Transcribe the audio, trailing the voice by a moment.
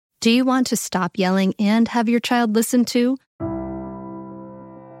Do you want to stop yelling and have your child listen too?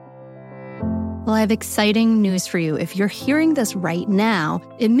 Well, I have exciting news for you. If you're hearing this right now,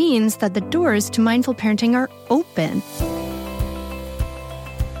 it means that the doors to mindful parenting are open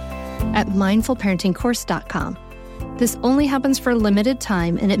at mindfulparentingcourse.com. This only happens for a limited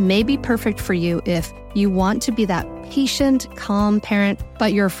time, and it may be perfect for you if you want to be that patient, calm parent,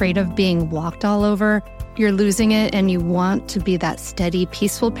 but you're afraid of being walked all over, you're losing it, and you want to be that steady,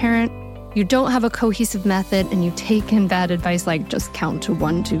 peaceful parent. You don't have a cohesive method, and you take in bad advice like just count to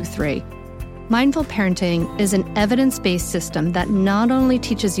 1, 2, 3. Mindful parenting is an evidence-based system that not only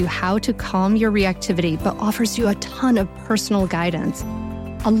teaches you how to calm your reactivity, but offers you a ton of personal guidance.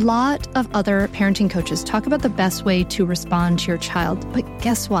 A lot of other parenting coaches talk about the best way to respond to your child, but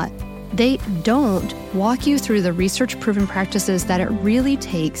guess what? They don't walk you through the research-proven practices that it really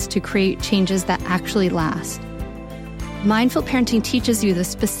takes to create changes that actually last. Mindful parenting teaches you the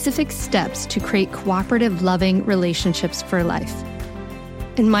specific steps to create cooperative, loving relationships for life.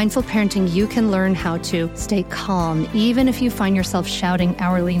 In mindful parenting, you can learn how to stay calm, even if you find yourself shouting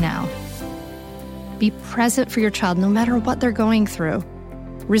hourly now. Be present for your child no matter what they're going through.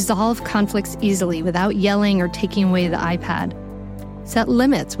 Resolve conflicts easily without yelling or taking away the iPad. Set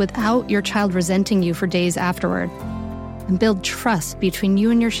limits without your child resenting you for days afterward. And build trust between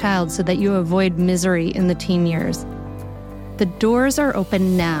you and your child so that you avoid misery in the teen years. The doors are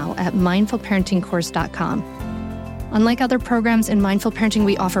open now at mindfulparentingcourse.com. Unlike other programs in Mindful Parenting,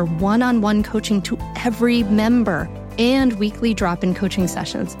 we offer one-on-one coaching to every member and weekly drop-in coaching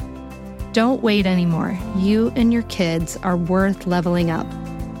sessions. Don't wait anymore. You and your kids are worth leveling up.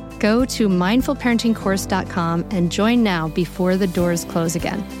 Go to mindfulparentingcourse.com and join now before the doors close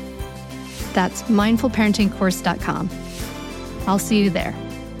again. That's mindfulparentingcourse.com. I'll see you there.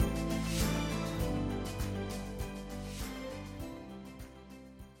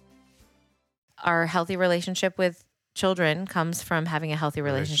 Our healthy relationship with children comes from having a healthy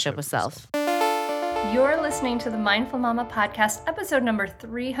relationship with self. You're listening to the Mindful Mama podcast, episode number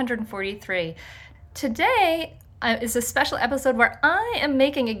 343. Today is a special episode where I am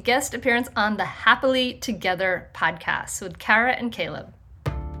making a guest appearance on the Happily Together podcast with Kara and Caleb.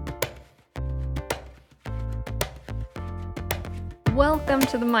 Welcome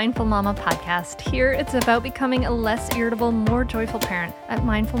to the Mindful Mama podcast. Here it's about becoming a less irritable, more joyful parent. At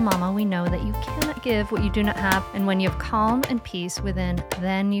Mindful Mama, we know that you cannot give what you do not have, and when you have calm and peace within,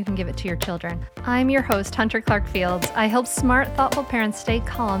 then you can give it to your children. I'm your host, Hunter Clark Fields. I help smart, thoughtful parents stay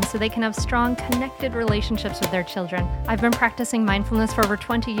calm so they can have strong, connected relationships with their children. I've been practicing mindfulness for over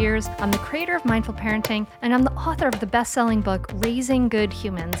 20 years. I'm the creator of Mindful Parenting, and I'm the author of the best-selling book, Raising Good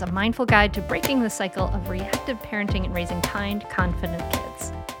Humans, a mindful guide to breaking the cycle of reactive parenting and raising kind, confident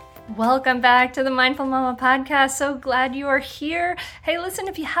kids. Welcome back to the Mindful Mama podcast. So glad you are here. Hey, listen,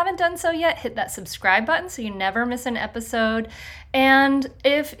 if you haven't done so yet, hit that subscribe button so you never miss an episode. And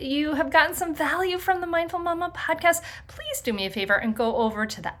if you have gotten some value from the Mindful Mama podcast, please do me a favor and go over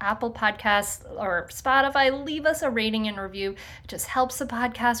to the Apple Podcasts or Spotify. Leave us a rating and review. It just helps the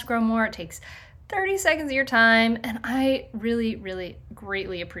podcast grow more. It takes 30 seconds of your time, and I really, really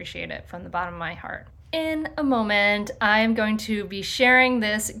greatly appreciate it from the bottom of my heart. In a moment, I'm going to be sharing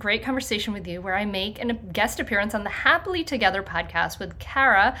this great conversation with you where I make a guest appearance on the Happily Together podcast with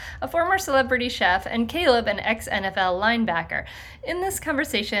Kara, a former celebrity chef, and Caleb, an ex-NFL linebacker. In this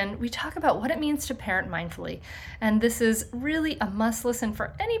conversation, we talk about what it means to parent mindfully. And this is really a must listen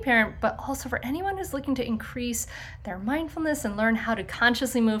for any parent, but also for anyone who's looking to increase their mindfulness and learn how to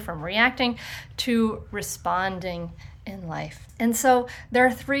consciously move from reacting to responding in life. And so there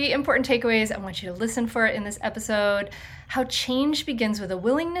are 3 important takeaways I want you to listen for in this episode. How change begins with a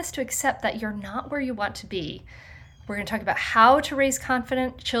willingness to accept that you're not where you want to be. We're going to talk about how to raise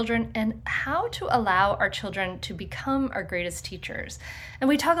confident children and how to allow our children to become our greatest teachers. And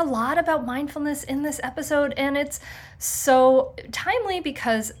we talk a lot about mindfulness in this episode, and it's so timely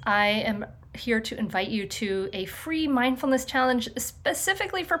because I am here to invite you to a free mindfulness challenge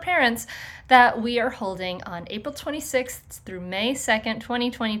specifically for parents that we are holding on April 26th through May 2nd,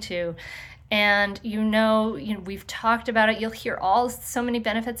 2022. And you know, we've talked about it. You'll hear so many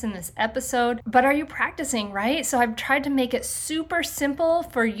benefits in this episode. But are you practicing, right? So I've tried to make it super simple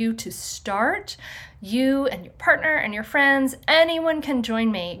for you to start. You and your partner and your friends, anyone can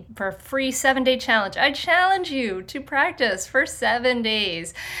join me for a free 7-day challenge. I challenge you to practice for 7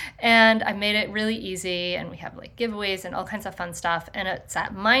 days. And I made it really easy, and we have like giveaways and all kinds of fun stuff. And it's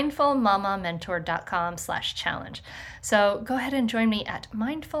at mindfulmamamentor.com/challenge. So go ahead and join me at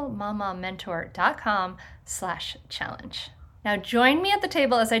mindfulmamamentor.com/challenge. Now join me at the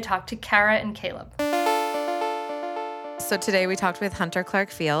table as I talk to Kara and Caleb. So today we talked with Hunter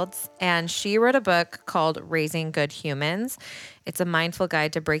Clarke-Fields, and she wrote a book called Raising Good Humans. It's a mindful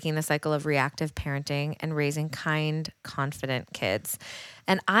guide to breaking the cycle of reactive parenting and raising kind, confident kids.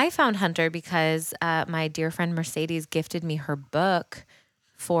 And I found Hunter because my dear friend Mercedes gifted me her book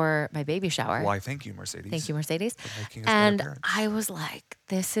for my baby shower. Why, thank you, Mercedes. Thank you, Mercedes. For making us And better parents. I was like,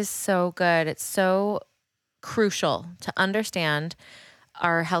 this is so good. It's so crucial to understand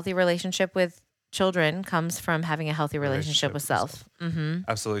our healthy relationship with children comes from having a healthy relationship with self. Mm-hmm.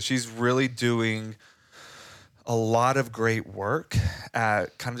 Absolutely. She's really doing a lot of great work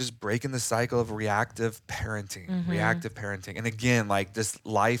at kind of just breaking the cycle of reactive parenting. And again, like this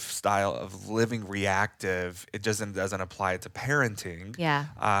lifestyle of living reactive, it doesn't apply to parenting. Yeah.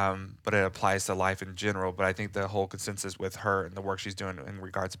 But it applies to life in general. But I think the whole consensus with her and the work she's doing in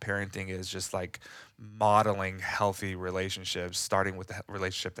regards to parenting is just like modeling healthy relationships, starting with the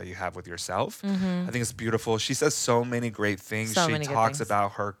relationship that you have with yourself. I think it's beautiful. She says so many great things. She talks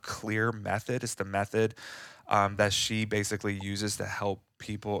about her CLEAR method. It's the method that she basically uses to help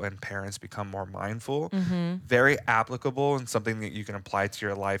people and parents become more mindful. Very applicable and something that you can apply to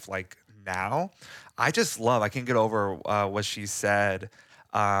your life like now. I can't get over what she said.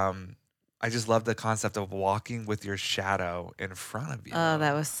 I just love the concept of walking with your shadow in front of you. Oh,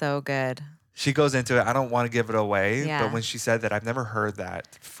 that was so good. She goes into it. I don't want to give it away, Yeah. but when she said that, I've never heard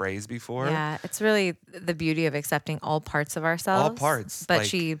that phrase before. Yeah, it's really the beauty of accepting all parts of ourselves. All parts. But like,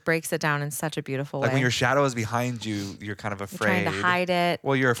 she breaks it down in such a beautiful like way. when your shadow is behind you, you're kind of You're afraid. trying to hide it.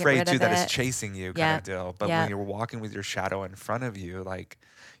 Well, you're get afraid rid too of that it. it's chasing you kind Yep. of deal. But Yep. when you're walking with your shadow in front of you, like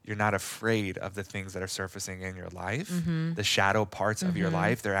you're not afraid of the things that are surfacing in your life. The shadow parts of your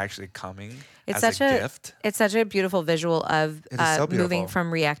life, they're actually coming It's as such a gift. It's such a beautiful visual of It is so moving beautiful.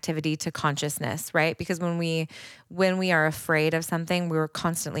 from reactivity to consciousness, right? Because when we are afraid of something, we're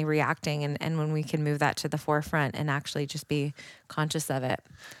constantly reacting, and when we can move that to the forefront and actually just be conscious of it.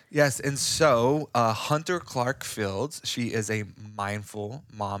 Yes, and so Hunter Clarke-Fields, she is a mindful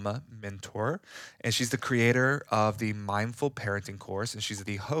mama mentor, and she's the creator of the Mindful Parenting course, and she's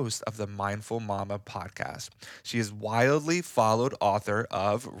the host of the Mindful Mama podcast. She is widely followed author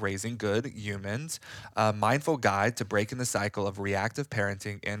of Raising Good Humans, a mindful guide to breaking the cycle of reactive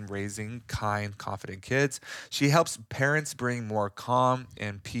parenting and raising kind, confident kids. She helps parents bring more calm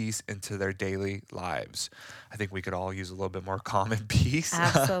and peace into their daily lives. I think we could all use a little bit more calm and peace.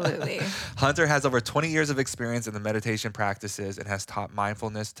 Absolutely. Hunter has over 20 years of experience in the meditation practices and has taught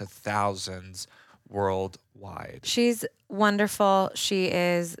mindfulness to thousands worldwide. She's wonderful. She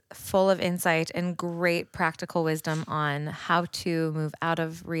is full of insight and great practical wisdom on how to move out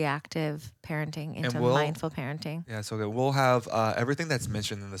of reactive parenting into mindful parenting. Yeah, so good. We'll have everything that's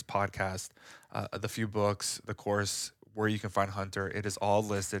mentioned in this podcast, the few books, the course, where you can find Hunter. It is all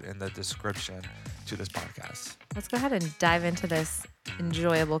listed in the description to this podcast. Let's go ahead and dive into this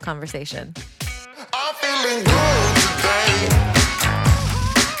enjoyable conversation. I'm feeling good today.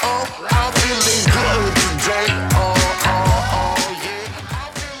 Oh, I'm feeling good today. Oh,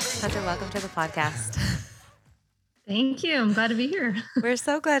 yeah. Hunter, welcome to the podcast. Thank you. I'm glad to be here. We're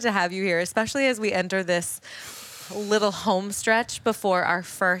so glad to have you here, especially as we enter this little home stretch before our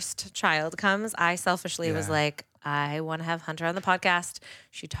first child comes. I selfishly was like, I want to have Hunter on the podcast.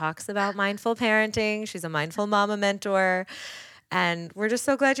 She talks about mindful parenting. She's a mindful mama mentor. And we're just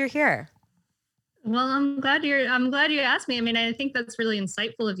so glad you're here. Well, I'm glad you asked me. I mean, I think that's really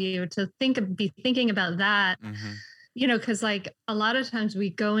insightful of you to be thinking about that. You know, because like a lot of times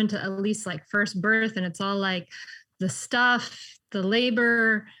we go into at least like first birth and it's all like the stuff, the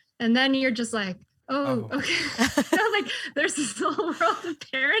labor, and then you're just like, oh. Okay. Like there's this whole world of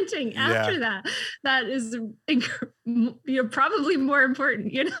parenting after that. That is, probably more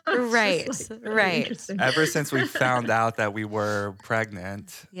important, you know? Right. Just, like, really Right. interesting. Ever since we found out that we were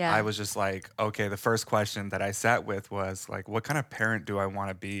pregnant, Yeah. I was just like, okay, the first question that I sat with was like, what kind of parent do I want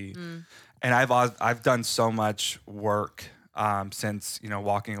to be? And I've done so much work since,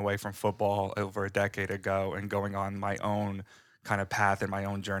 walking away from football over a decade ago and going on my own kind of path and my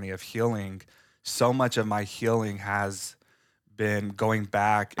own journey of healing. So much of my healing has been going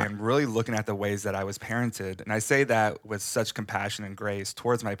back and really looking at the ways that I was parented. And I say that with such compassion and grace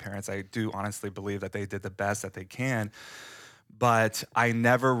towards my parents. I do honestly believe that they did the best that they can. But I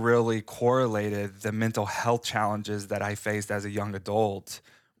never really correlated the mental health challenges that I faced as a young adult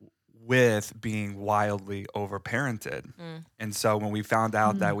with being wildly overparented. And so when we found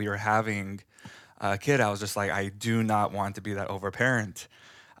out that we were having a kid, I was just like, I do not want to be that overparent.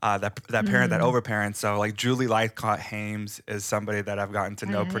 That parent that overparents. So like Julie Lycott-Hames is somebody that I've gotten to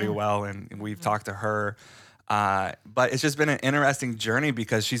know pretty well, and we've talked to her. But it's just been an interesting journey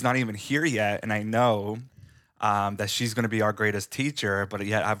because she's not even here yet, and I know that she's going to be our greatest teacher, but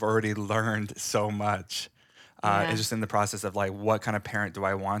yet I've already learned so much. It's just in the process of like, what kind of parent do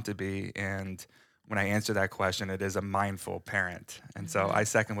I want to be? And when I answer that question, it is a mindful parent. And so I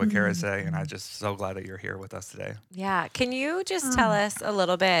second what Kara said, and I'm just so glad that you're here with us today. Yeah. Can you just tell us a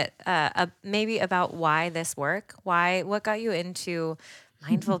little bit, maybe about why this work? What got you into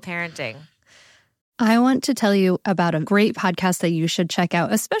mindful parenting? I want to tell you about a great podcast that you should check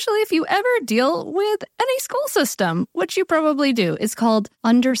out, especially if you ever deal with any school system, which you probably do. It's called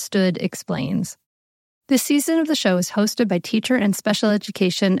Understood Explains. This season of the show is hosted by teacher and special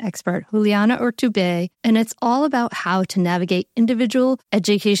education expert Juliana Urtubey, and it's all about how to navigate individual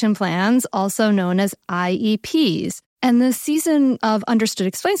education plans, also known as IEPs. And this season of Understood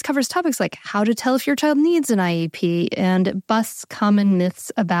Explains covers topics like how to tell if your child needs an IEP and busts common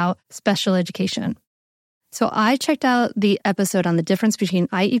myths about special education. So I checked out the episode on the difference between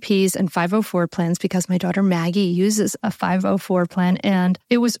IEPs and 504 plans because my daughter Maggie uses a 504 plan, and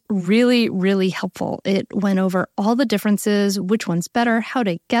it was really, really helpful. It went over all the differences, which one's better, how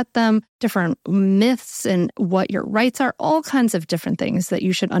to get them, different myths and what your rights are, all kinds of different things that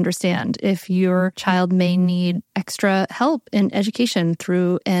you should understand if your child may need extra help in education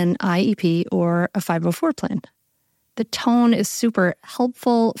through an IEP or a 504 plan. The tone is super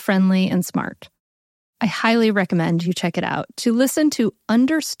helpful, friendly, and smart. I highly recommend you check it out. To listen to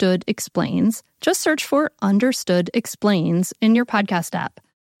Understood Explains, just search for Understood Explains in your podcast app.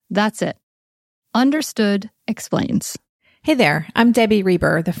 That's it. Understood Explains. Hey there, I'm Debbie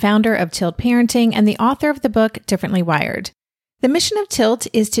Reber, the founder of Tilt Parenting and the author of the book Differently Wired. The mission of Tilt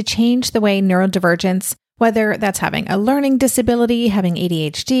is to change the way neurodivergence, whether that's having a learning disability, having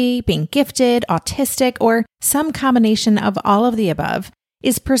ADHD, being gifted, autistic, or some combination of all of the above,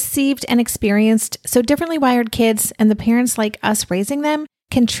 is perceived and experienced so differently wired kids and the parents like us raising them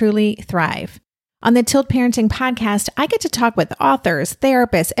can truly thrive. On the Tilt Parenting podcast, I get to talk with authors,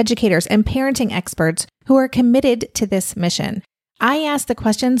 therapists, educators, and parenting experts who are committed to this mission. I ask the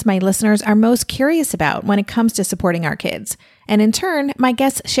questions my listeners are most curious about when it comes to supporting our kids. And in turn, my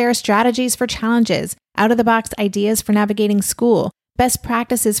guests share strategies for challenges, out-of-the-box ideas for navigating school, best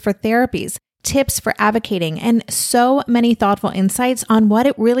practices for therapies, tips for advocating, and so many thoughtful insights on what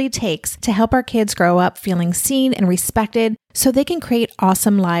it really takes to help our kids grow up feeling seen and respected so they can create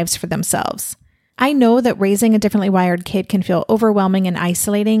awesome lives for themselves. I know that raising a differently wired kid can feel overwhelming and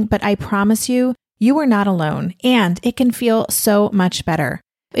isolating, but I promise you, you are not alone, and it can feel so much better.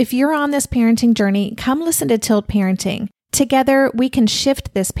 If you're on this parenting journey, come listen to Tilt Parenting. Together, we can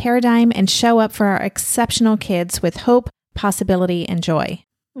shift this paradigm and show up for our exceptional kids with hope, possibility, and joy.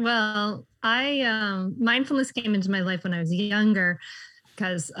 Well, mindfulness came into my life when I was younger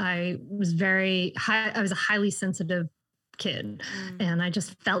because I was I was a highly sensitive kid, and I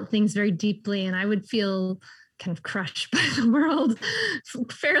just felt things very deeply, and I would feel kind of crushed by the world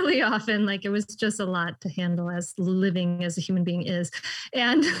fairly often. Like it was just a lot to handle as living as a human being is.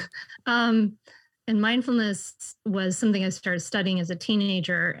 And mindfulness was something I started studying as a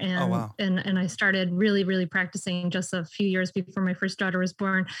teenager. And, and I started really, really practicing just a few years before my first daughter was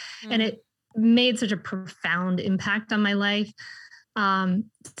born. And it made such a profound impact on my life.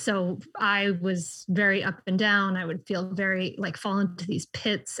 So I was very up and down. I would feel very fall into these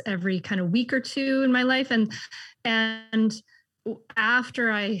pits every kind of week or two in my life. And after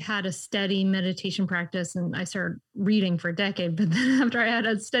I had a steady meditation practice, and I started reading for a decade, but then after I had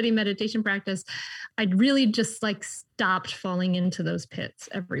a steady meditation practice, I'd really just stopped falling into those pits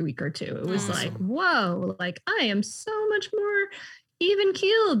every week or two. It was whoa, I am so much more even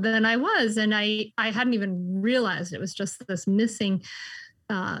keeled than I was. And I hadn't even realized it was just this missing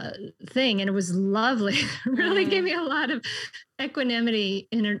thing. And it was lovely. It really gave me a lot of equanimity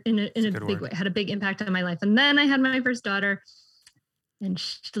in a big way. It had a big impact on my life. And then I had my first daughter, and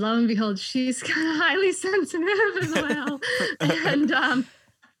lo and behold, she's kind of highly sensitive as well. And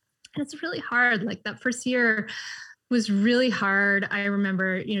it's really hard. That first year was really hard. I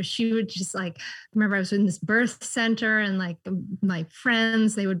remember, she would just remember I was in this birth center, and my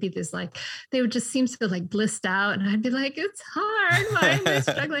friends, they would be they would just seem so blissed out. And I'd be like, it's hard. Why am I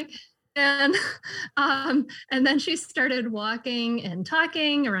struggling? And then she started walking and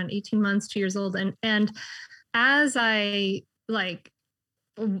talking around 18 months, 2 years old. And as I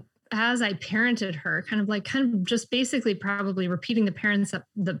parented her, kind of just basically probably repeating the patterns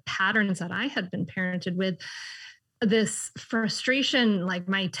that I had been parented with, this frustration,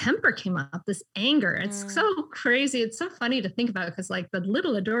 my temper came up, this anger. It's so crazy. It's so funny to think about, because the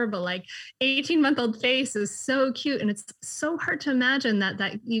little adorable 18-month-old face is so cute, and it's so hard to imagine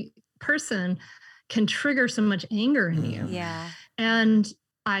that person can trigger so much anger in you. Yeah. And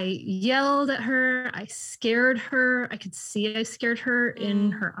I yelled at her. I scared her. I could see I scared her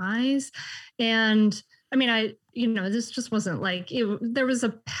in her eyes. And I mean, this just wasn't like, there was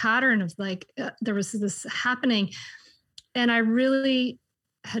a pattern of like, there was this happening. And I really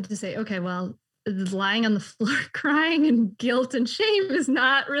had to say, okay, well, lying on the floor crying and guilt and shame is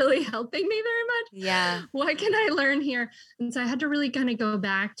not really helping me very much. Yeah. What can I learn here? And so I had to really kind of go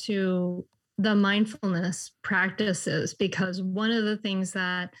back to the mindfulness practices, because one of the things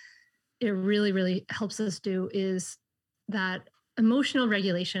that it really, really helps us do is that emotional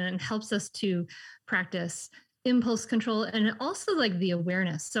regulation, and helps us to practice impulse control and also like the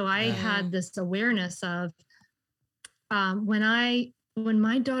awareness. So I had this awareness of when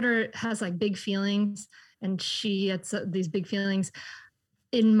my daughter has like big feelings, and she gets these big feelings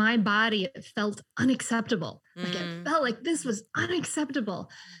in my body, it felt unacceptable. Like it felt like this was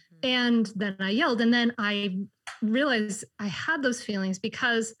unacceptable. And then I yelled, and then I realized I had those feelings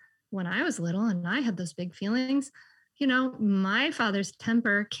because when I was little and I had those big feelings, my father's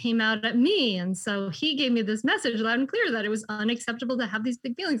temper came out at me. And so he gave me this message loud and clear that it was unacceptable to have these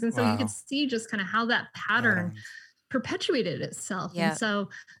big feelings. And so you could see just kind of how that pattern perpetuated itself. Yeah. And so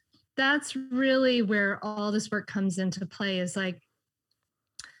that's really where all this work comes into play, is like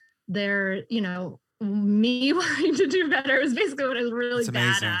me wanting to do better was basically what I was really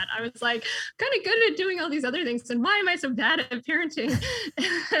bad at. I was like kind of good at doing all these other things. And why am I so bad at parenting?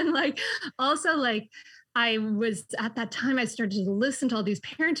 And like, also like, I was at that time, I started to listen to all these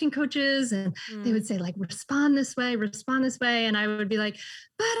parenting coaches, and they would say like, respond this way. And I would be like,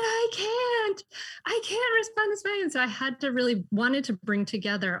 but I can't respond this way. And so I had to really wanted to bring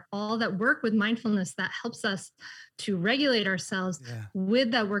together all that work with mindfulness that helps us to regulate ourselves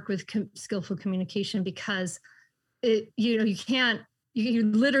with that work with skillful communication, because you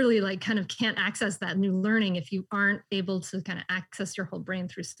literally like kind of can't access that new learning if you aren't able to kind of access your whole brain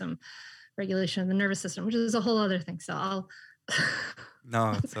through some regulation of the nervous system, which is a whole other thing. So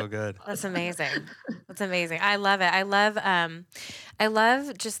No, it's so good. That's amazing. That's amazing. I love it. I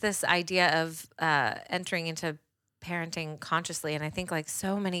love just this idea of entering into parenting consciously. And I think like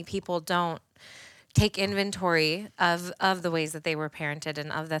so many people don't take inventory of the ways that they were parented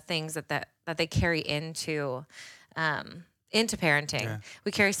and of the things that they carry into parenting. Yeah.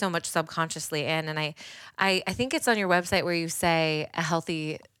 We carry so much subconsciously in. And I think it's on your website where you say a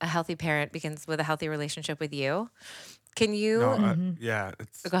healthy parent begins with a healthy relationship with you. Can you? No,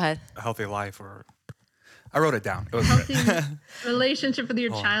 it's go ahead. A healthy life, or I wrote it down. It was healthy relationship with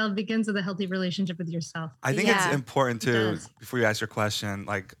your child begins with a healthy relationship with yourself. I think it's important to, before you ask your question,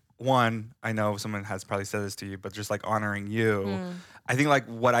 like, one, I know someone has probably said this to you, but just like honoring you. I think like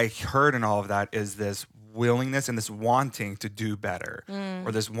what I heard in all of that is this willingness and this wanting to do better,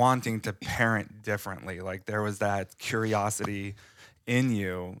 or this wanting to parent differently. Like there was that curiosity in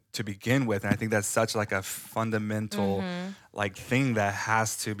you to begin with. And I think that's such like a fundamental like thing that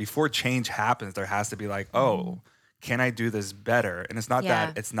has to, before change happens, there has to be like, oh, can I do this better? And it's not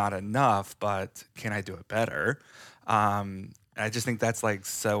that it's not enough, but can I do it better? I just think that's like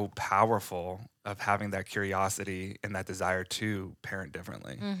so powerful, of having that curiosity and that desire to parent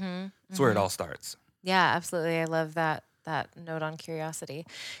differently. That's where it all starts. Yeah, absolutely. I love that note on curiosity.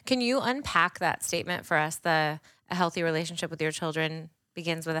 Can you unpack that statement for us? A healthy relationship with your children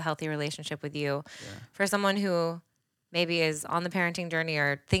begins with a healthy relationship with you. Yeah. For someone who maybe is on the parenting journey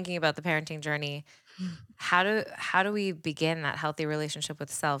or thinking about the parenting journey, how do we begin that healthy relationship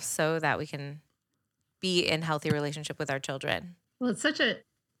with self so that we can be in healthy relationship with our children? Well, it's such an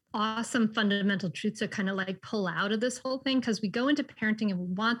awesome fundamental truth to kind of like pull out of this whole thing, because we go into parenting and we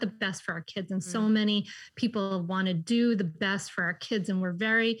want the best for our kids, and so many people want to do the best for our kids, and we're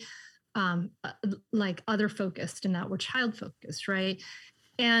very like other focused in that we're child focused, right?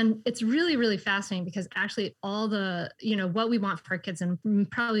 And it's really, really fascinating, because actually all the, what we want for our kids, and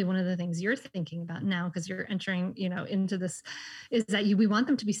probably one of the things you're thinking about now, because you're entering, into this, is that we want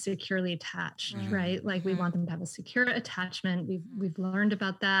them to be securely attached, right? Like we want them to have a secure attachment. We've learned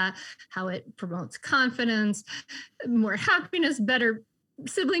about that, how it promotes confidence, more happiness, better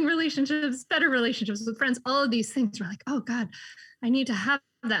sibling relationships, better relationships with friends, all of these things. We're like, oh God, I need to have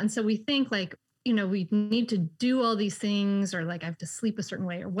that. And so we think like, we need to do all these things, or like I have to sleep a certain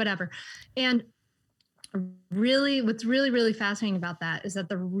way or whatever. And really, what's really, really fascinating about that is that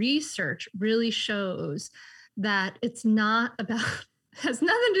the research really shows that it's not about, has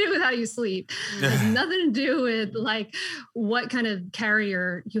nothing to do with how you sleep. It has nothing to do with like what kind of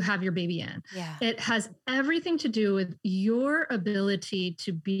carrier you have your baby in. Yeah. It has everything to do with your ability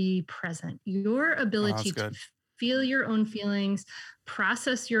to be present, your ability to feel your own feelings,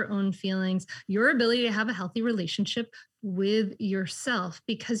 process your own feelings, your ability to have a healthy relationship with yourself,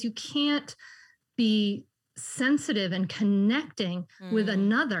 because you can't be sensitive and connecting with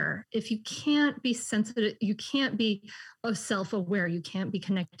another if you can't be sensitive. You can't be self-aware. You can't be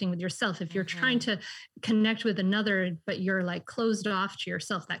connecting with yourself. If you're trying to connect with another but you're like closed off to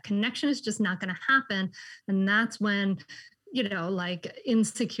yourself, that connection is just not going to happen. And that's when, you know, like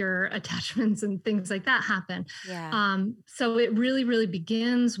insecure attachments and things like that happen. So it really, really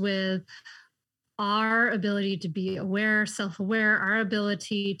begins with our ability to be aware, self-aware, our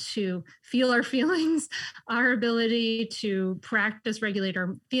ability to feel our feelings, our ability to practice, regulate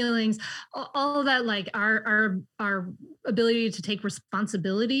our feelings, all of that, like our ability to take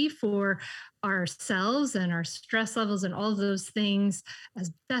responsibility for ourselves and our stress levels and all of those things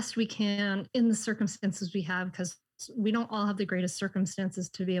as best we can in the circumstances we have, because we don't all have the greatest circumstances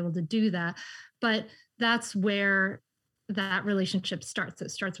to be able to do that. But that's where that relationship starts.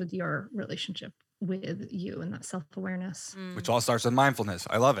 It starts with your relationship with you and that self-awareness. Which all starts with mindfulness.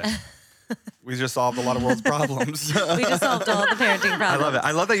 I love it. We just solved a lot of world's problems. We just solved all the parenting problems. I love it.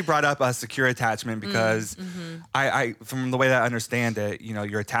 I love that you brought up a secure attachment, because I from the way that I understand it, you know,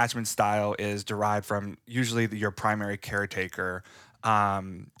 your attachment style is derived from usually your primary caretaker.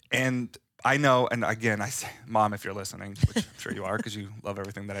 And I know, and again, I say, Mom, if you're listening, which I'm sure you are, because you love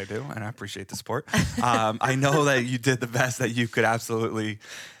everything that I do, and I appreciate the support. I know that you did the best that you could absolutely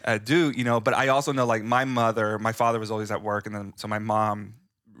do, you know, but I also know, like, my father was always at work, and then, so my mom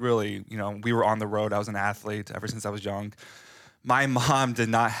really, you know, we were on the road. I was an athlete ever since I was young. My mom did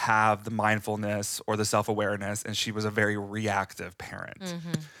not have the mindfulness or the self-awareness, and she was a very reactive parent.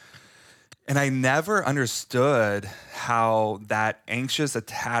 And I never understood how that anxious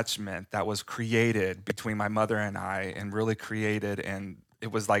attachment that was created between my mother and I, and really created, and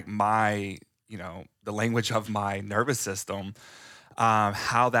it was like my, you know, the language of my nervous system,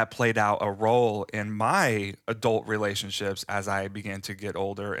 how that played out a role in my adult relationships as I began to get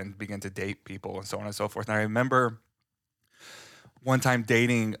older and begin to date people and so on and so forth. And I remember one time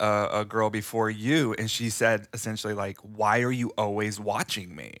dating a girl before you, and she said essentially like, "Why are you always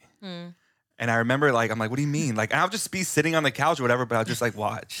watching me?" And I remember, like, I'm like, "What do you mean?" Like, I'll just be sitting on the couch or whatever, but I'll just like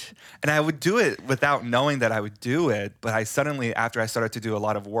watch. And I would do it without knowing that I would do it. But I suddenly, after I started to do a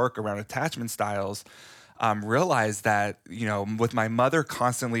lot of work around attachment styles, realized that, you know, with my mother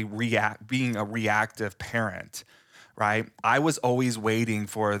constantly being a reactive parent, right? I was always waiting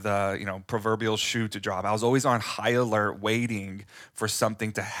for the, you know, proverbial shoe to drop. I was always on high alert, waiting for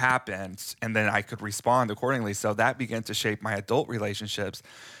something to happen, and then I could respond accordingly. So that began to shape my adult relationships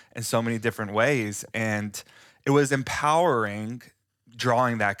in so many different ways. And it was empowering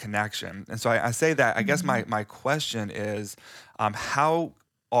drawing that connection. And so I say that, I guess my question is, I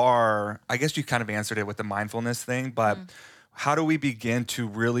guess you kind of answered it with the mindfulness thing, but how do we begin to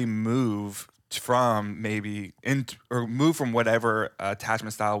really move from move from whatever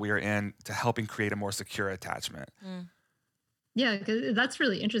attachment style we are in to helping create a more secure attachment? Yeah, 'cause that's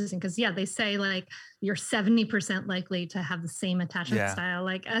really interesting because, they say like you're 70% likely to have the same attachment style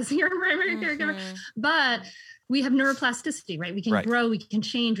like as your primary caregiver, but we have neuroplasticity, right? We can grow, we can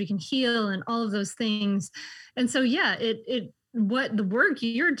change, we can heal, and all of those things. And so, what the work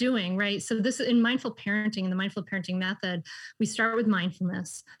you're doing, right? So this in mindful parenting, in the mindful parenting method, we start with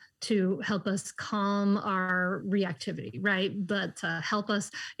mindfulness to help us calm our reactivity, right? But help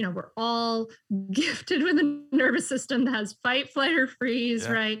us, we're all gifted with a nervous system that has fight, flight, or freeze,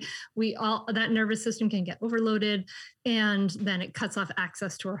 right? That nervous system can get overloaded, and then it cuts off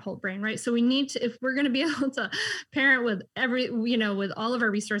access to our whole brain, right? So we need to, if we're going to be able to parent with with all of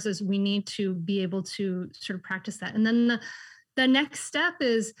our resources, we need to be able to sort of practice that. And then the next step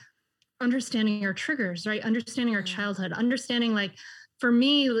is understanding our triggers, right? Understanding our childhood, understanding, like, for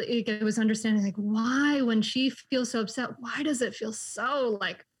me, it was understanding, like, why, when she feels so upset, why does it feel so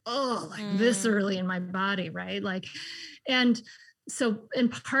viscerally in my body, right? Like, and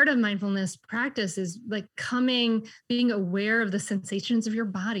part of mindfulness practice is like being aware of the sensations of your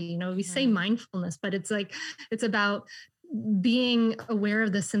body. We say mindfulness, but it's about being aware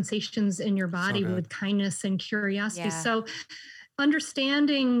of the sensations in your body with kindness and curiosity. So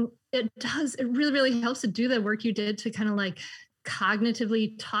understanding it really, really helps to do the work you did to kind of like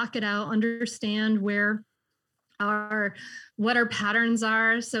cognitively talk it out, understand what our patterns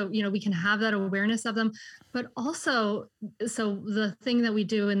are. So, we can have that awareness of them, but also, so the thing that we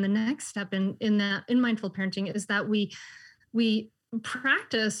do in the next step in mindful parenting is that we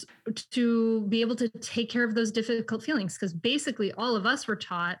practice to be able to take care of those difficult feelings. Because basically all of us were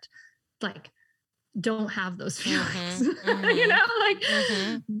taught, like, don't have those feelings. You know, like,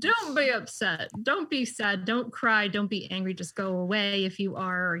 don't be upset. Don't be sad. Don't cry. Don't be angry. Just go away if you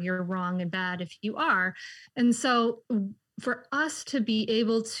are, or you're wrong and bad if you are. And so for us to be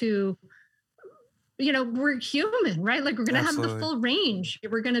able to, you know, we're human, right? Like, we're going to have the full range.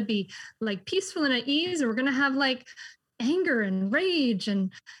 We're going to be like peaceful and at ease, and we're going to have like anger and rage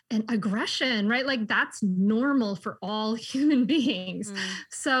and aggression, right? Like, that's normal for all human beings.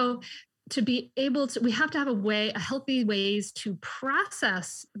 So to be able to, we have to have a healthy ways to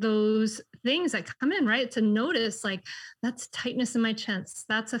process those things that come in, right? To notice, like, that's tightness in my chest,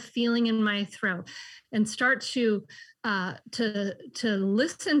 that's a feeling in my throat, and start to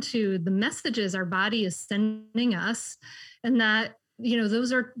listen to the messages our body is sending us. And that, you know,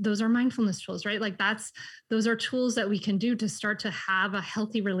 those are mindfulness tools, right? Like, those are tools that we can do to start to have a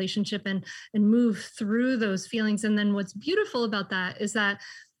healthy relationship and move through those feelings. And then what's beautiful about that is that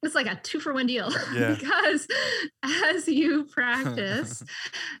it's like a 2-for-1 deal. Because as you practice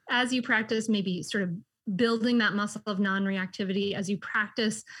maybe sort of building that muscle of non-reactivity, as you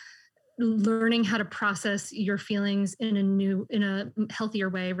practice learning how to process your feelings in a healthier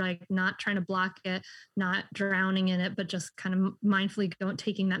way, like not trying to block it, not drowning in it, but just kind of mindfully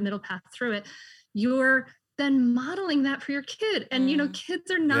taking that middle path through it, you're then modeling that for your kid. And, you know, kids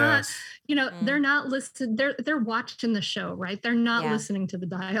are not, you know, they're not listening. They're watching the show, right? They're not listening to the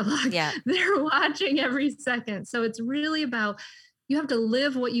dialogue. They're watching every second. So it's really about, you have to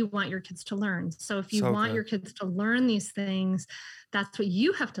live what you want your kids to learn. So if you want your kids to learn these things, that's what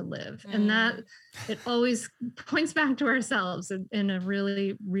you have to live. And that it always points back to ourselves in a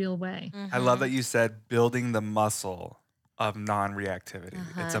really real way. I love that you said building the muscle of non-reactivity.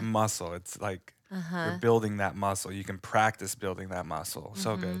 It's a muscle. It's like, you're building that muscle. You can practice building that muscle.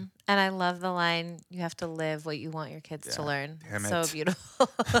 So good. And I love the line, you have to live what you want your kids to learn. Damn so it. beautiful.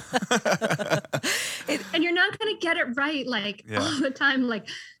 And you're not going to get it right, like all the time. Like,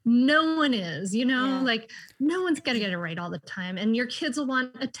 no one is, you know, like, no one's going to get it right all the time. And your kids will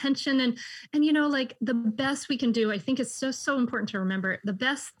want attention. And, you know, like, the best we can do, I think it's so important to remember,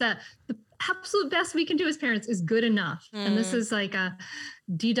 the absolute best we can do as parents is good enough. And this is like a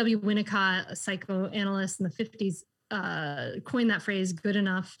D.W. Winnicott, a psychoanalyst in the 50s, coined that phrase, good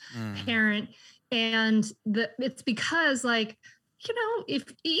enough parent. And it's because, like, you know,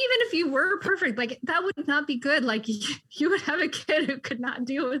 even if you were perfect, like, that would not be good. Like, you would have a kid who could not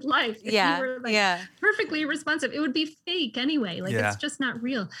deal with life. If you were, like, perfectly responsive. It would be fake anyway. Like, it's just not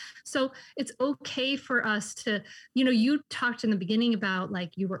real. So it's okay for us to, you know, you talked in the beginning about,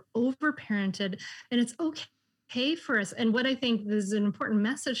 like, you were over-parented, and it's okay for us. And what I think is an important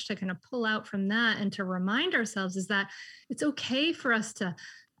message to kind of pull out from that and to remind ourselves is that it's okay for us to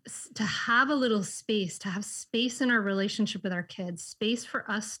have a little space, to have space in our relationship with our kids, space for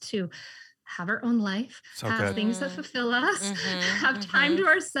us to have our own life, have things that fulfill us, have time to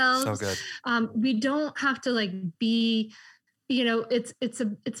ourselves. So good. We don't have to, like, be, you know,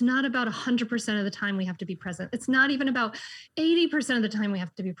 it's not about 100% of the time we have to be present. It's not even about 80% of the time we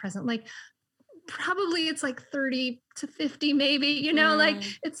have to be present. Like, probably it's like 30 to 50, maybe, you know, like,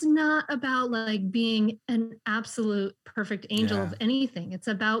 it's not about, like, being an absolute perfect angel of anything. It's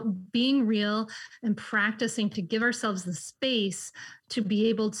about being real and practicing to give ourselves the space to be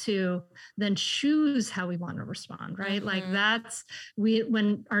able to then choose how we want to respond, right? Like,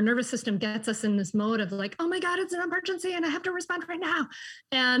 when our nervous system gets us in this mode of, like, oh my God, it's an emergency and I have to respond right now.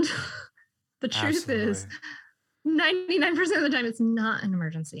 And the truth is 99% of the time, it's not an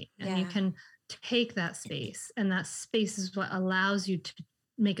emergency. And you can take that space, and that space is what allows you to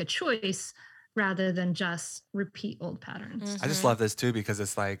make a choice rather than just repeat old patterns. I just love this too, because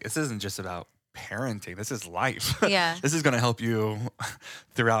it's like, this isn't just about parenting. This is life. This is going to help you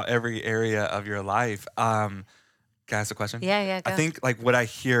throughout every area of your life. Can I ask a question? Go. I think, like, what I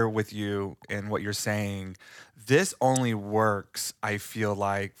hear with you and what you're saying, this only works, I feel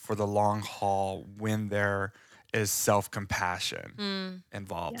like, for the long haul when there is self-compassion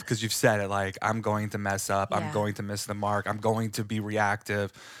involved. Because you've said it, like, I'm going to mess up. I'm going to miss the mark. I'm going to be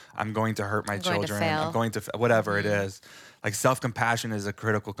reactive. I'm going to hurt my children. I'm going to, whatever it is. Like, self-compassion is a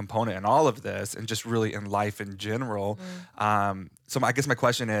critical component in all of this, and just really in life in general. So I guess my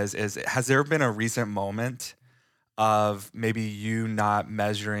question is has there been a recent moment of maybe you not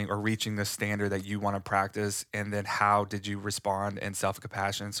measuring or reaching the standard that you want to practice, and then how did you respond in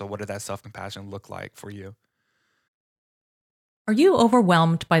self-compassion? So what did that self-compassion look like for you? Are you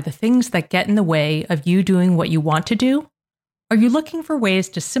overwhelmed by the things that get in the way of you doing what you want to do? Are you looking for ways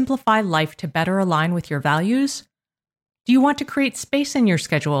to simplify life to better align with your values? Do you want to create space in your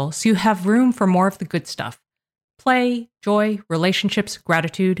schedule so you have room for more of the good stuff? Play, joy, relationships,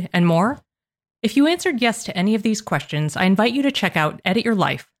 gratitude, and more? If you answered yes to any of these questions, I invite you to check out Edit Your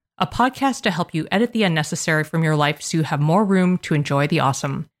Life, a podcast to help you edit the unnecessary from your life so you have more room to enjoy the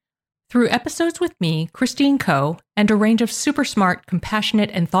awesome. Through episodes with me, Christine Coe, and a range of super smart,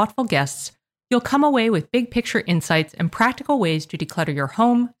 compassionate, and thoughtful guests, you'll come away with big picture insights and practical ways to declutter your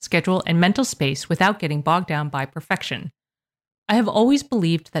home, schedule, and mental space without getting bogged down by perfection. I have always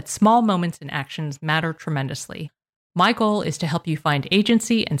believed that small moments and actions matter tremendously. My goal is to help you find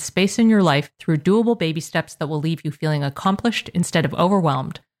agency and space in your life through doable baby steps that will leave you feeling accomplished instead of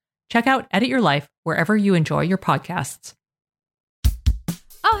overwhelmed. Check out Edit Your Life wherever you enjoy your podcasts.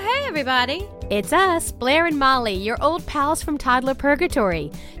 Oh, hey, everybody. It's us, Blair and Molly, your old pals from Toddler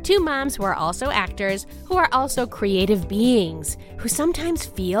Purgatory. Two moms who are also actors, who are also creative beings, who sometimes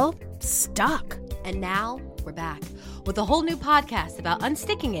feel stuck. And now we're back with a whole new podcast about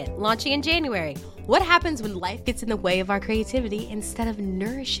unsticking it, launching in January. What happens when life gets in the way of our creativity instead of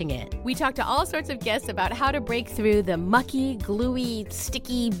nourishing it? We talk to all sorts of guests about how to break through the mucky, gluey,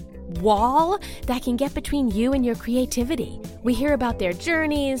 sticky wall that can get between you and your creativity. We hear about their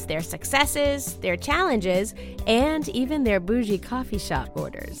journeys, their successes, their challenges, and even their bougie coffee shop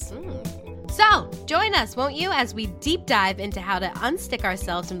orders. So, join us, won't you, as we deep dive into how to unstick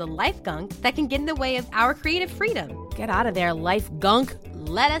ourselves from the life gunk that can get in the way of our creative freedom. Get out of there, life gunk.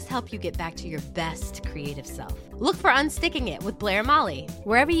 Let us help you get back to your best creative self. Look for Unsticking It with Blair and Molly.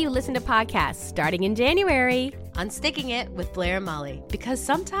 Wherever you listen to podcasts, starting in January. Unsticking It with Blair and Molly. Because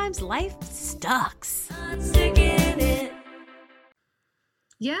sometimes life sucks.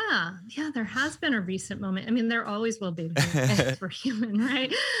 Yeah, there has been a recent moment. I mean, there always will be because we're human,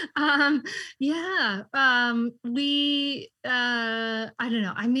 right? I don't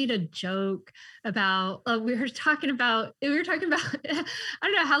know. I made a joke about we were talking about I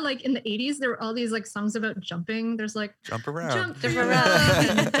don't know how, like, in the 80s there were all these like songs about jumping. There's like Jump around. and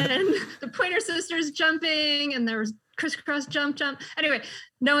the Pointer Sisters jumping, and there was crisscross jump. Anyway,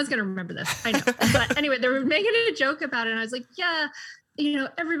 no one's gonna remember this. I know. But anyway, they were making a joke about it, and I was like, yeah.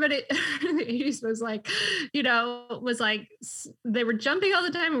 Everybody in the 80s was like, they were jumping all the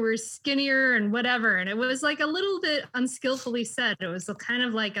time and we were skinnier and whatever. And it was like a little bit unskillfully said. It was kind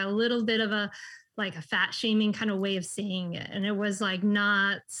of like a little bit of a fat shaming kind of way of saying it. And it was like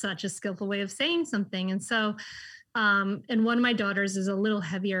not such a skillful way of saying something. And so, and one of my daughters is a little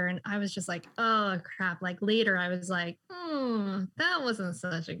heavier, and I was just like, oh crap. Like later I was like, that wasn't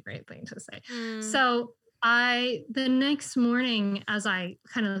such a great thing to say. So the next morning, as I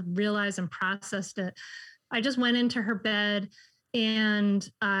kind of realized and processed it, I just went into her bed and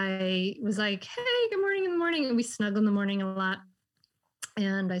I was like, hey, good morning in the morning. And we snuggle in the morning a lot.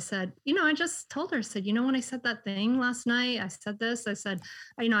 And I said, I just told her, I said, when I said that thing last night, I said this, I said,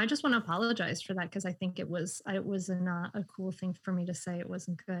 I just want to apologize for that because I think it was not a cool thing for me to say. It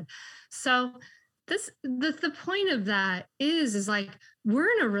wasn't good. So the point of that is like, we're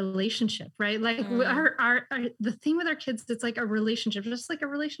in a relationship, right? Like our the thing with our kids, it's like a relationship, just like a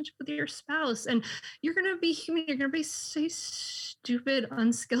relationship with your spouse. And you're going to be human. You're going to say stupid,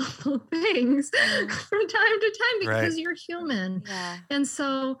 unskillful things from time to time because you're human. Yeah. And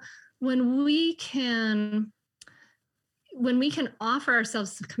so when we can offer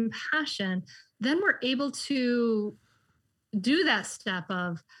ourselves some compassion, then we're able to do that step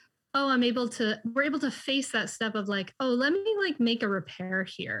of, we're able to face that step of like, let me like make a repair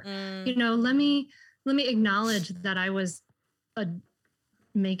here. Let me acknowledge that I was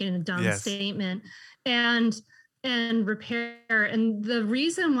making a dumb statement and repair. And the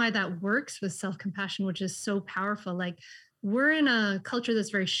reason why that works with self-compassion, which is so powerful, like we're in a culture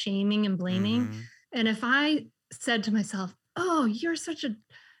that's very shaming and blaming. And if I said to myself, oh, you're such a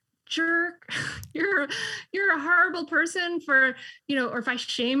jerk, you're a horrible person for, or if I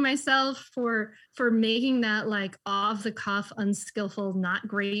shame myself for making that like off the cuff, unskillful, not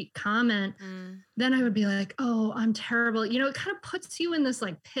great comment, then I would be like, oh, I'm terrible. It kind of puts you in this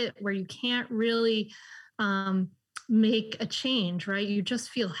like pit where you can't really make a change, right? You just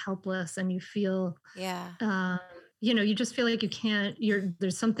feel helpless and you feel, you just feel like you can't,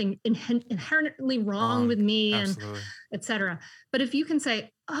 there's something inherently wrong with me. Absolutely. And et cetera. But if you can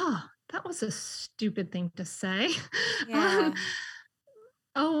say, oh, that was a stupid thing to say. Yeah.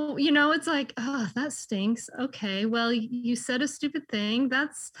 It's like, oh, that stinks. Okay. Well, you said a stupid thing.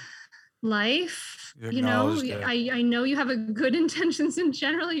 That's life. I know you have a good intentions in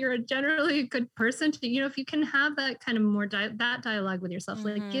general. You're generally a good person to, if you can have that kind of more that dialogue with yourself,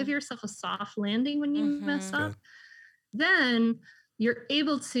 like give yourself a soft landing when you mess up, then you're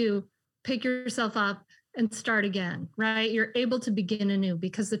able to pick yourself up and start again, right? You're able to begin anew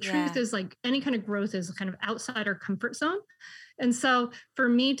because the truth is like any kind of growth is kind of outside our comfort zone. And so for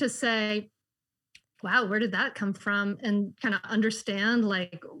me to say, wow, where did that come from? And kind of understand,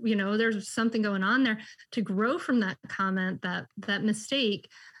 like, there's something going on there. To grow from that comment, that mistake,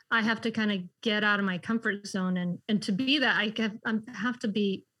 I have to kind of get out of my comfort zone, and to be that, I have to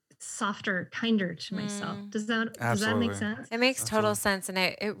be softer, kinder to myself. Does that make Absolutely. sense? It makes total sense. And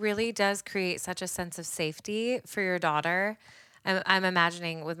it really does create such a sense of safety for your daughter. I'm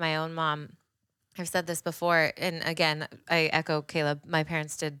imagining with my own mom, I've said this before, and again, I echo Caleb. My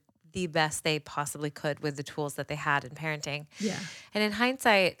parents did the best they possibly could with the tools that they had in parenting. Yeah. And in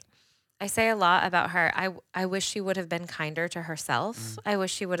hindsight, I say a lot about her. I wish she would have been kinder to herself. I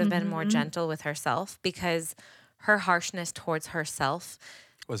wish she would have been more gentle with herself, because her harshness towards herself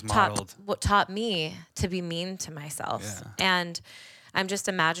Was modeled. taught me to be mean to myself. Yeah. And I'm just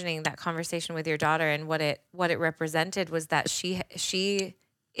imagining that conversation with your daughter, and what it represented was that she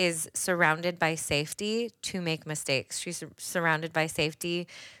is surrounded by safety to make mistakes. She's surrounded by safety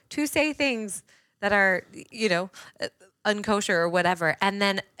to say things that are, unkosher or whatever, and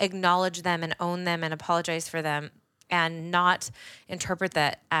then acknowledge them and own them and apologize for them, and not interpret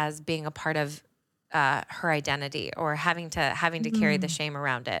that as being a part of her identity, or having to carry the shame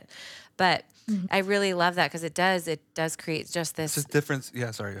around it. But I really love that, because it does create just this difference.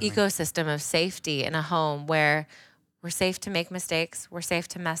 Yeah, sorry. ecosystem of safety in a home where we're safe to make mistakes, we're safe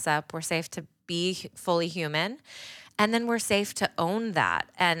to mess up, we're safe to be fully human, and then we're safe to own that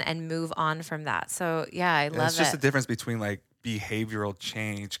and move on from that. So yeah, I love it. It's just the difference between like behavioral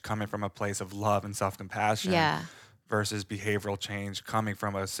change coming from a place of love and self-compassion, versus behavioral change coming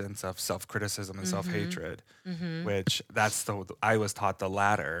from a sense of self-criticism and self-hatred, which I was taught the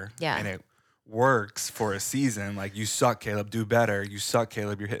latter. Yeah. And it works for a season. Like, you suck, Caleb, do better. You suck,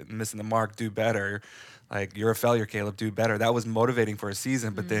 Caleb, you're missing the mark, do better. Like, you're a failure, Caleb, do better. That was motivating for a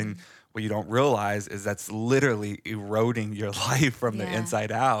season, but then what you don't realize is that's literally eroding your life from the inside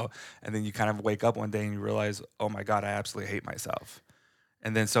out. And then you kind of wake up one day and you realize, oh my God, I absolutely hate myself.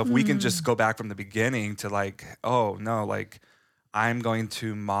 And then so if we can just go back from the beginning to like, oh no, like, I'm going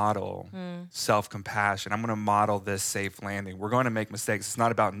to model self-compassion. I'm going to model this safe landing. We're going to make mistakes. It's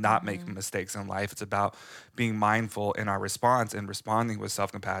not about not making mistakes in life. It's about being mindful in our response and responding with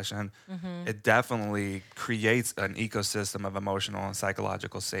self-compassion. It definitely creates an ecosystem of emotional and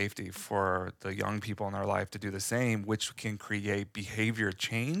psychological safety for the young people in our life to do the same, which can create behavior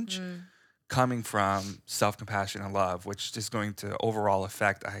change coming from self-compassion and love, which is going to overall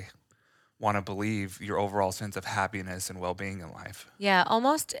affect, I want to believe, your overall sense of happiness and well-being in life. Yeah,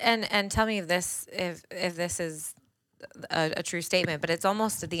 almost. And tell me if this is a true statement, but it's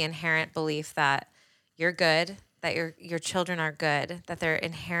almost the inherent belief that you're good, that your children are good, that they're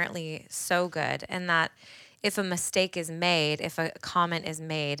inherently so good, and that if a mistake is made, if a comment is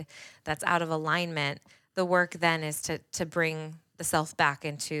made that's out of alignment, the work then is to bring the self back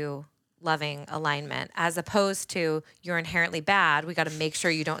into loving alignment, as opposed to you're inherently bad. We got to make sure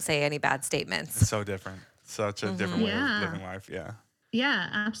you don't say any bad statements. It's so different. Such a different way of living life. Yeah. Yeah,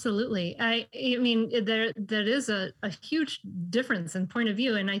 absolutely. I mean, there is a huge difference in point of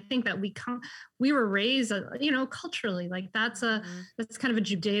view, and I think that we were raised, culturally, like that's kind of a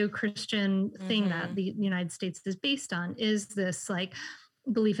Judeo-Christian thing that the United States is based on, is this like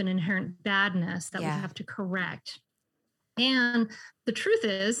belief in inherent badness that we have to correct. And the truth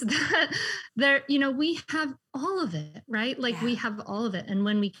is that we have all of it, right? Like we have all of it. And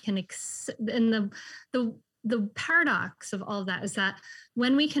when we can accept, and the paradox of all of that is that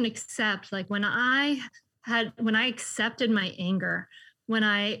when we can accept, like when I accepted my anger, when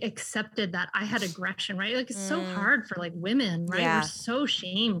I accepted that I had aggression, right? Like, it's so hard for like women, right? We're so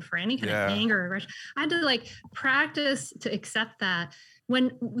shamed for any kind of anger or aggression. I had to like practice to accept that.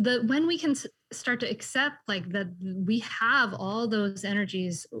 When we can start to accept like that we have all those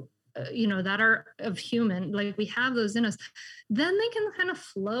energies, that are of human, like we have those in us, then they can kind of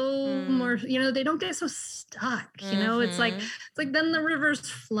flow more, they don't get so stuck, it's like then the river's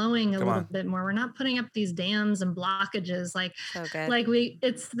flowing a little bit more. We're not putting up these dams and blockages. Like, so good. Like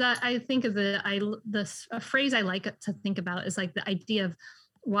it's that I think of a phrase I like to think about is like the idea of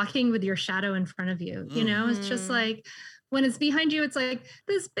walking with your shadow in front of you, it's just like, when it's behind you, it's like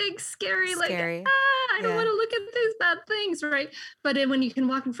this big, scary. Like, I don't want to look at these bad things, right? But when you can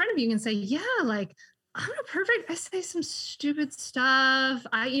walk in front of you, you can say, yeah, like, I'm not perfect. I say some stupid stuff.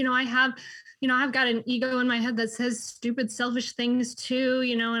 I've got an ego in my head that says stupid, selfish things too,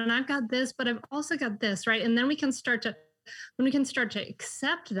 and I've got this, but I've also got this, right? And then we can start to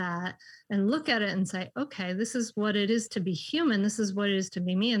accept that and look at it and say, okay, this is what it is to be human. This is what it is to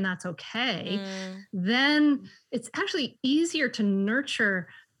be me. And that's okay. Then it's actually easier to nurture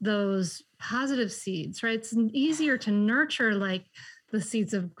those positive seeds, right? It's easier to nurture like the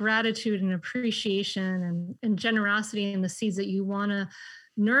seeds of gratitude and appreciation and generosity, and the seeds that you want to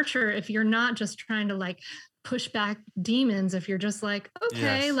nurture, if you're not just trying to like push back demons, if you're just like,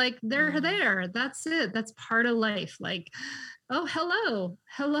 okay, Yes. like they're there, that's it, that's part of life, like, oh, hello,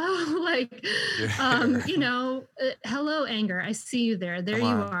 like, hello, anger, I see you there Come you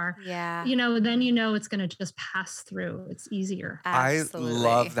on. are. Yeah. Then it's going to just pass through. It's easier. Absolutely. I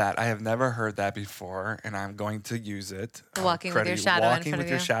love that. I have never heard that before, and I'm going to use it. Walking with your shadow in Walking front with of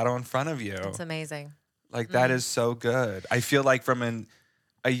your you. shadow in front of you. It's amazing. Like that is so good. I feel like from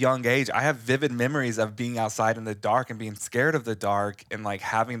a young age, I have vivid memories of being outside in the dark and being scared of the dark and like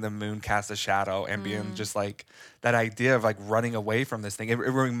having the moon cast a shadow and being just like that idea of like running away from this thing. It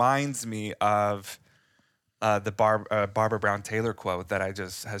reminds me of the Barbara Brown Taylor quote that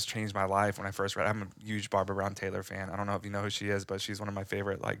has changed my life when I first read it. I'm a huge Barbara Brown Taylor fan. I don't know if you know who she is, but she's one of my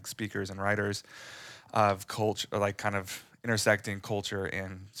favorite like speakers and writers of culture, like kind of intersecting culture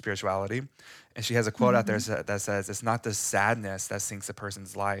and spirituality. And she has a quote out there that says, "It's not the sadness that sinks a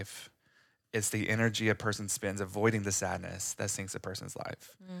person's life. It's the energy a person spends avoiding the sadness that sinks a person's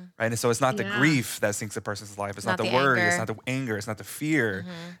life." Right? And so it's not the grief that sinks a person's life. It's not the worry. It's not the anger. It's not the fear.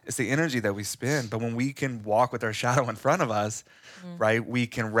 It's the energy that we spend. But when we can walk with our shadow in front of us, right, we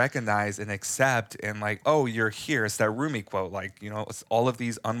can recognize and accept and like, oh, you're here. It's that Rumi quote, like, it's all of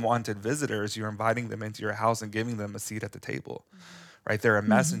these unwanted visitors, you're inviting them into your house and giving them a seat at the table, right? They're a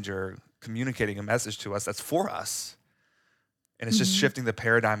messenger communicating a message to us that's for us. And it's just shifting the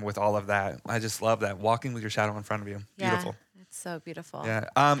paradigm with all of that. I just love that. Walking with your shadow in front of you. Yeah, Beautiful. it's so beautiful. Yeah.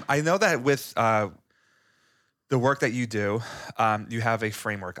 I know that with the work that you do, you have a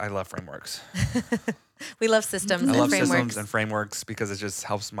framework. I love frameworks. We love systems I and love frameworks. systems and frameworks because it just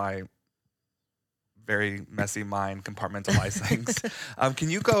helps my very messy mind compartmentalize things. Can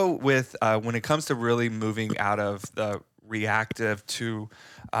you go with, when it comes to really moving out of the reactive to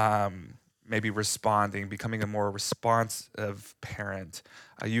maybe responding, becoming a more responsive parent,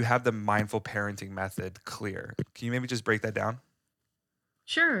 you have the mindful parenting method clear. Can you maybe just break that down?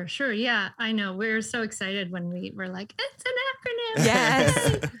 Sure. Yeah, I know. We're so excited when we were like, it's an acronym.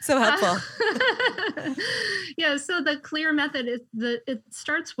 Yes. So helpful. Yeah. So the CLEAR method it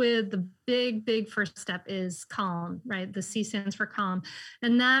starts with the big first step is calm, right? The C stands for calm.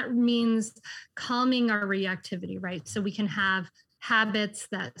 And that means calming our reactivity, right? So we can have habits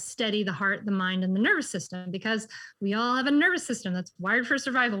that steady the heart, the mind, and the nervous system, because we all have a nervous system that's wired for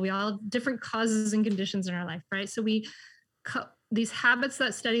survival. We all have different causes and conditions in our life, right? So these habits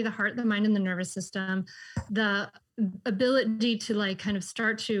that steady the heart, the mind, and the nervous system, the ability to like kind of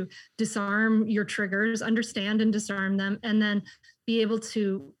start to disarm your triggers, understand and disarm them, and then be able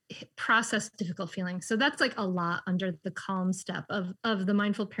to process difficult feelings. So that's like a lot under the calm step of the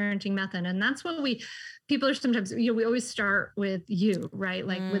mindful parenting method. And that's what people are sometimes, we always start with you, right?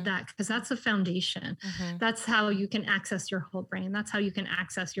 Like with that, because that's a foundation. That's how you can access your whole brain. That's how you can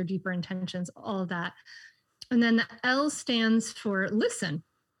access your deeper intentions, all of that. And then the L stands for listen.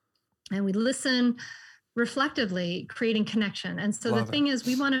 And we listen reflectively, creating connection. And so the thing is,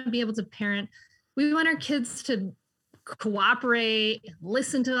 we want to be able to parent, we want our kids to cooperate,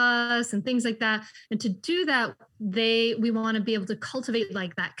 listen to us and things like that. And to do that, we want to be able to cultivate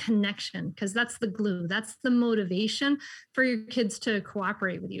like that connection, because that's the glue. That's the motivation for your kids to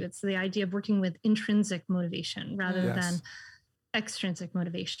cooperate with you. It's the idea of working with intrinsic motivation rather than extrinsic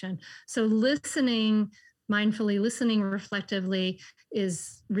motivation. So listening mindfully, listening reflectively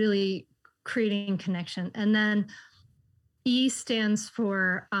is really creating connection. And then E stands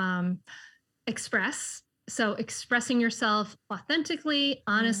for express. So expressing yourself authentically,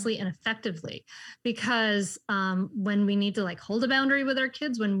 honestly, and effectively, because when we need to like hold a boundary with our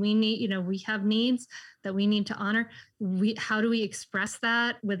kids, when we need, we have needs that we need to honor, how do we express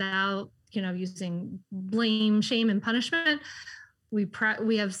that without, using blame, shame, and punishment?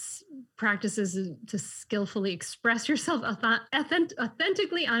 We have practices to skillfully express yourself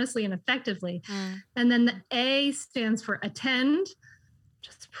authentically, honestly, and effectively. And then the A stands for attend.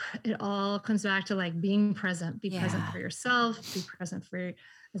 It all comes back to like being present. Be present for yourself. Be present for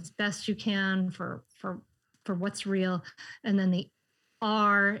as best you can for what's real. And then the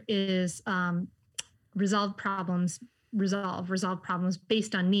R is resolve problems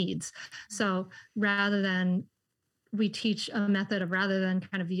based on needs. So rather than we teach a method of, rather than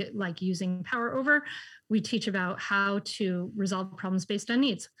kind of like using power over, we teach about how to resolve problems based on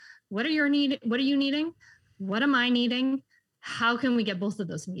needs. What are you needing? What am I needing? How can we get both of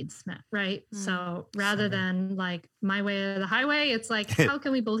those needs met, right? So rather than like my way or the highway, it's like, how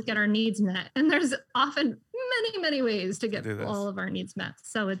can we both get our needs met? And there's often many, many ways to get all of our needs met.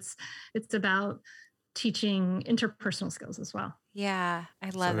 So it's about teaching interpersonal skills as well. Yeah, I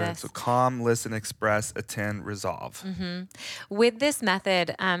love So, this. so calm, listen, express, attend, resolve. With this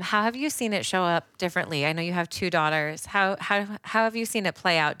method, how have you seen it show up differently? I know you have 2 daughters. How have you seen it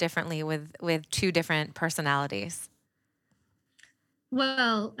play out differently with 2 different personalities?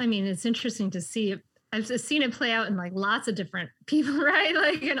 Well, I mean, it's interesting to see. I've seen it play out in like lots of different people, right?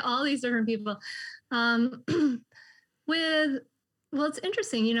 Like in all these different people. Well, it's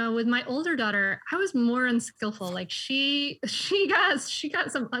interesting, with my older daughter, I was more unskillful. Like she got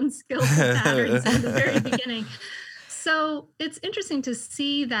some unskillful patterns in the very beginning. So it's interesting to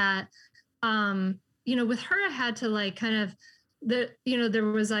see that, with her, I had to like kind of there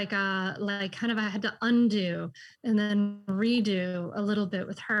was like I had to undo and then redo a little bit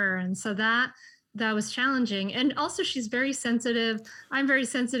with her. And so that was challenging. And also she's very sensitive. I'm very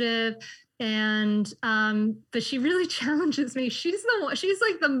sensitive. And but she really challenges me. She's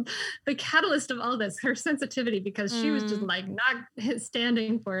like the catalyst of all this, her sensitivity, because she was just like not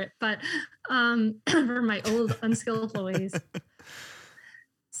standing for it, but for my old unskillful ways.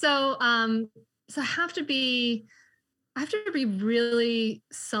 So I have to be really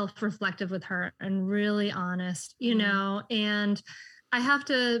self-reflective with her and really honest, and I have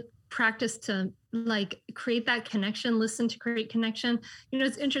to practice to like create that connection, listen to create connection.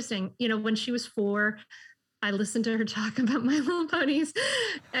 It's interesting, when she was 4, I listened to her talk about My Little Ponies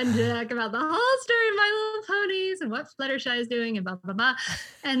and talk about the whole story of My Little Ponies and what Fluttershy is doing and blah, blah, blah.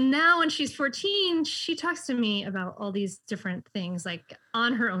 And now when she's 14, she talks to me about all these different things, like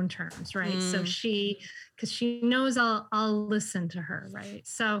on her own terms, right? So because she knows I'll listen to her, right?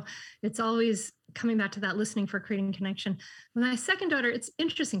 So it's always coming back to that listening for creating connection. With my second daughter, it's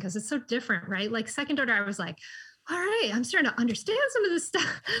interesting because it's so different, right? Like second daughter, I was like, all right, I'm starting to understand some of this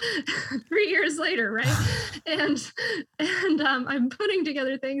stuff 3 years later, right? And I'm putting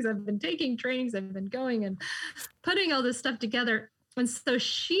together things. I've been taking trainings. I've been going and putting all this stuff together. And so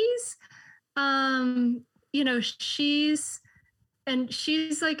she's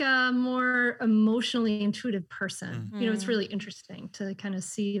like a more emotionally intuitive person. It's really interesting to kind of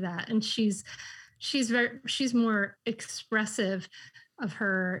see that. And she's more expressive of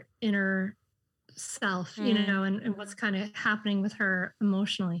her inner self, and what's kind of happening with her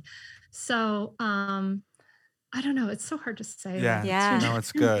emotionally. So I don't know, it's so hard to say. Yeah. No,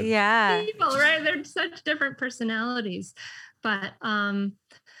 it's good. Yeah. People, right? They're such different personalities. But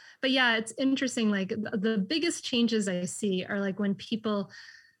yeah, it's interesting. Like the biggest changes I see are like when people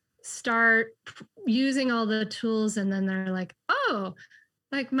start using all the tools and then they're like, oh,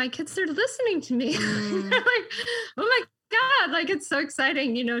 like my kids started listening to me. They're like, oh my God, like it's so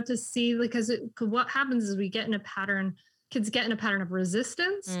exciting, to see, because what happens is kids get in a pattern of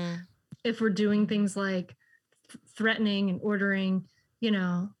resistance if we're doing things like threatening and ordering,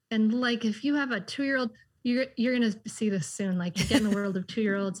 and like if you have a 2-year-old, you're going to see this soon. Like you get in the world of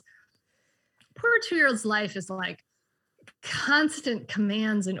 2-year-olds. Poor 2-year-old's life is like constant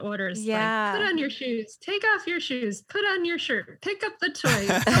commands and orders. Yeah. Like, put on your shoes, take off your shoes, put on your shirt, pick up the toy,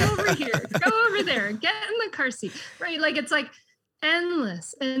 come over here, go over there, get in the car seat, right? Like it's like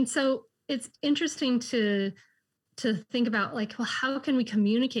endless. And so it's interesting to think about like, well, how can we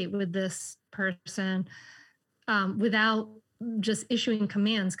communicate with this person without just issuing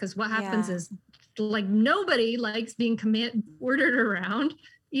commands? Because what happens is like nobody likes being ordered around,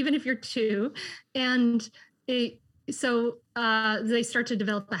 even if you're 2. And so they start to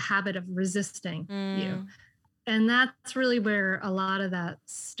develop a habit of resisting you. And that's really where a lot of that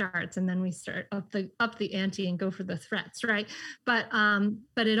starts. And then we start up the ante and go for the threats, right? But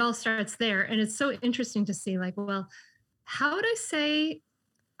it all starts there. And it's so interesting to see like, well, how would I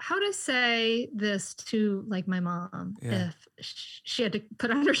say this to like my mom if she had to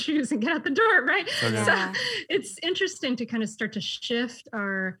put on her shoes and get out the door, right? Okay. So it's interesting to kind of start to shift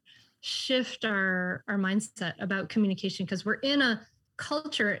our mindset about communication, because we're in a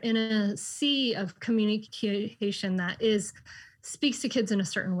culture, in a sea of communication that speaks to kids in a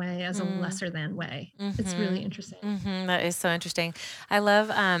certain way as a lesser than way. It's really interesting. That is so interesting. I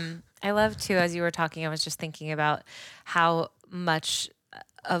love too, as you were talking, I was just thinking about how much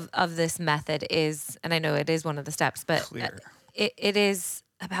of this method is, and I know it is one of the steps, but it is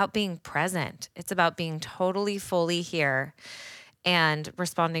about being present. It's about being totally fully here and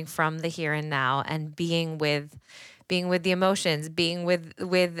responding from the here and now, and being with the emotions, being with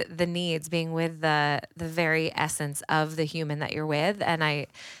the needs, being with the very essence of the human that you're with. And I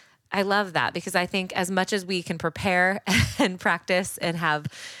love that, because I think as much as we can prepare and practice and have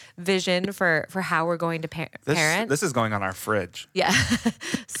vision for how we're going to parent. This is going on our fridge. Yeah.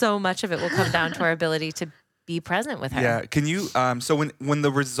 So much of it will come down to our ability to be present with her. Yeah. Can you, so when the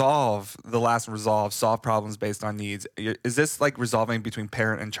last resolve, solve problems based on needs, is this like resolving between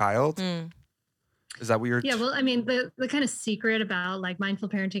parent and child? Is that what you're? Yeah, well, I mean, the kind of secret about like mindful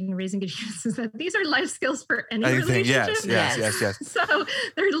parenting and raising good humans is that these are life skills for any relationship. Yes. So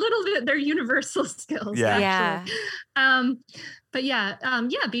they're universal skills. Yeah. Actually.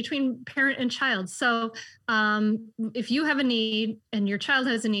 But between parent and child. So if you have a need and your child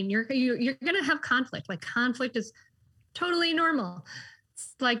has a need, you're going to have conflict. Like conflict is totally normal.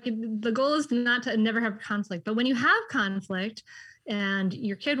 It's like the goal is not to never have conflict. But when you have conflict, and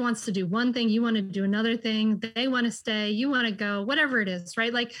your kid wants to do one thing, you want to do another thing, they want to stay, you want to go, whatever it is,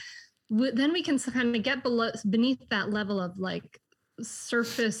 right? Like then we can kind of get beneath that level of like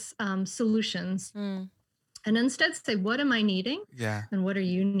surface solutions and instead say, what am I needing? Yeah. And what are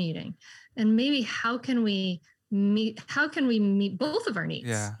you needing? And maybe how can we meet both of our needs?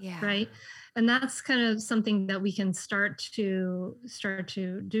 Yeah. Right. And that's kind of something that we can start to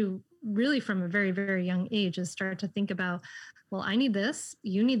do really from a very, very young age, is start to think about, well, I need this,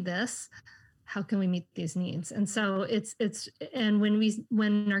 you need this. How can we meet these needs? And so and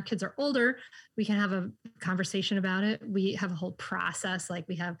when our kids are older, we can have a conversation about it. We have a whole process. Like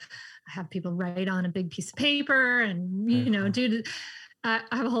I have people write on a big piece of paper and, I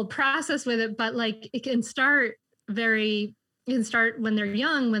have a whole process with it, but like it can start when they're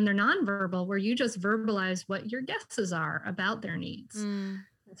young, when they're nonverbal, where you just verbalize what your guesses are about their needs and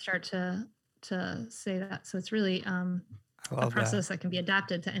start to say that. So it's really a process that can be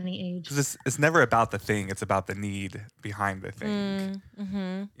adapted to any age. It's never about the thing; it's about the need behind the thing.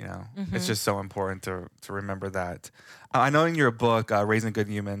 It's just so important to remember that. I know in your book, "Raising Good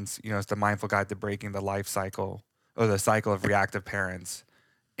Humans," it's the mindful guide to breaking the life cycle or the cycle of reactive parents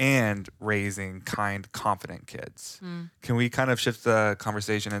and raising kind, confident kids. Can we kind of shift the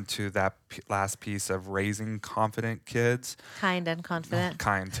conversation into that last piece of raising confident kids? Kind and confident.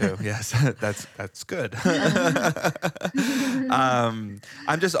 Kind too, yes. That's good. I'm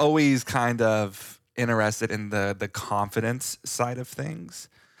just always kind of interested in the confidence side of things.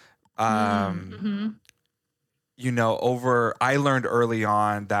 I learned early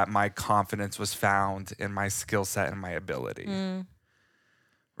on that my confidence was found in my skill set and my ability.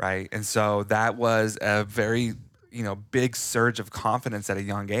 Right. And so that was a very, big surge of confidence at a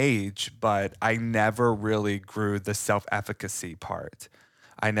young age, but I never really grew the self-efficacy part.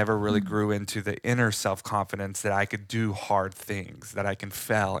 I never really grew into the inner self-confidence that I could do hard things, that I can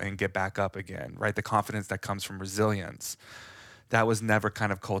fail and get back up again, right? The confidence that comes from resilience. That was never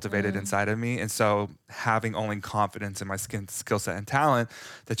kind of cultivated inside of me. And so having only confidence in my skill set and talent,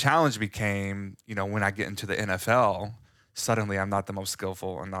 the challenge became, when I get into the NFL, suddenly I'm not the most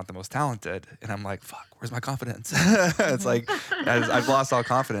skillful and not the most talented. And I'm like, fuck, where's my confidence? It's like, I've lost all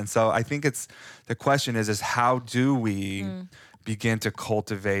confidence. So I think the question is how do we begin to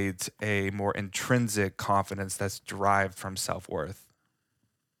cultivate a more intrinsic confidence that's derived from self-worth?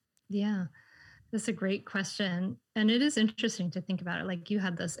 Yeah, that's a great question. And it is interesting to think about it. Like you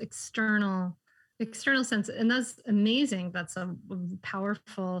had this external sense, and that's amazing. That's a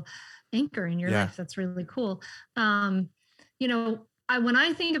powerful anchor in your life. That's really cool. When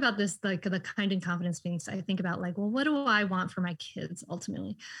I think about this, like the kind and confidence things, I think about like, well, what do I want for my kids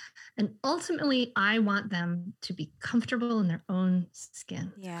ultimately? And ultimately, I want them to be comfortable in their own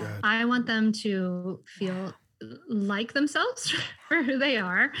skin. Yeah. Good. I want them to feel like themselves for who they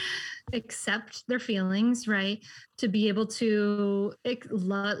are, accept their feelings, right? To be able to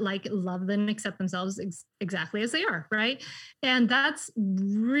love them, accept themselves exactly as they are, right? And that's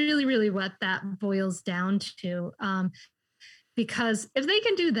really, really what that boils down to. Because if they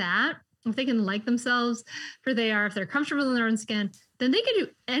can do that, if they can like themselves for they are, if they're comfortable in their own skin, then they can do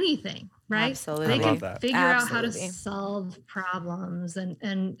anything, right? Absolutely. They I can love that. figure out how to solve problems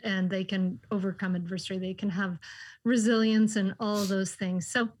and they can overcome adversity. They can have resilience and all of those things.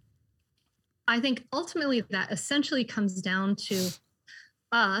 So I think ultimately that essentially comes down to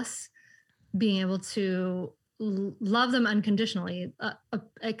us being able to love them unconditionally,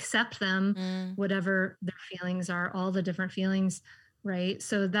 accept them, whatever their feelings are, all the different feelings, right?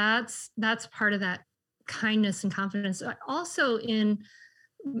 So that's part of that kindness and confidence. Also in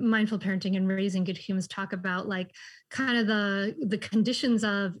mindful parenting and raising good humans, talk about like kind of the conditions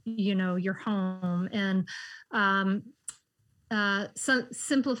of, your home and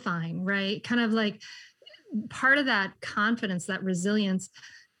simplifying, right? Kind of like part of that confidence, that resilience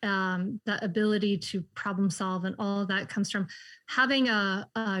that ability to problem solve and all of that comes from having a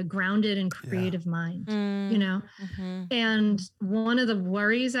grounded and creative mind, you know? And one of the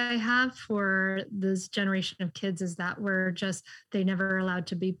worries I have for this generation of kids is that they never allowed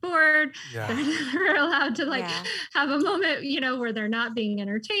to be bored. Yeah. They're never allowed to have a moment, you know, where they're not being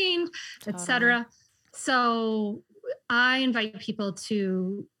entertained, etc. So I invite people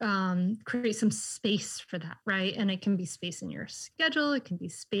to create some space for that, right? And it can be space in your schedule. It can be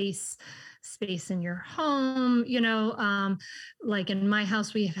space in your home. You know, like in my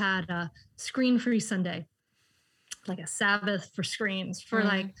house, we've had a screen-free Sunday, like a Sabbath for screens for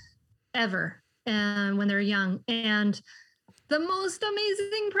like ever, and when they're young. And the most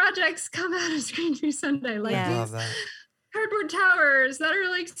amazing projects come out of screen-free Sunday, like Love that. cardboard towers that are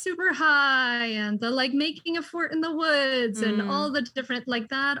like super high, and the like making a fort in the woods, and all the different, like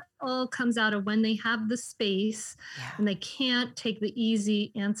that all comes out of when they have the space and they can't take the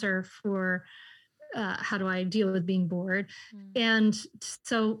easy answer for how do I deal with being bored. And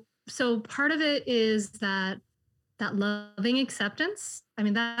so part of it is that loving acceptance. I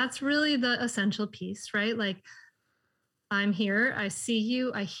mean, that's really the essential piece, right? Like, I'm here, I see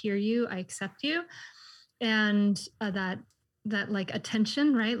you, I hear you, I accept you. And that like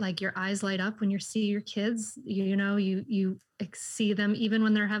attention, right? Like your eyes light up when you see your kids, you know, you see them even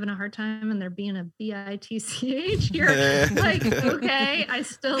when they're having a hard time and they're being a bitch. You're like, okay, I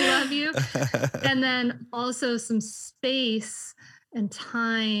still love you. And then also some space and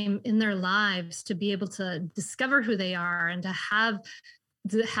time in their lives to be able to discover who they are and to have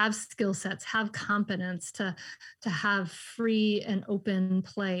skill sets, have competence, to have free and open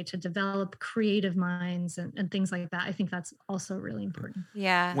play, to develop creative minds and things like that. I think that's also really important.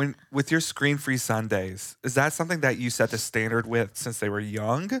 Yeah. With your screen-free Sundays, is that something that you set the standard with since they were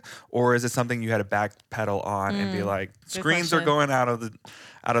young, or is it something you had to backpedal on and be like, screens are going out of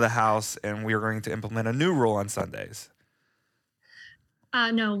the house, and we are going to implement a new rule on Sundays?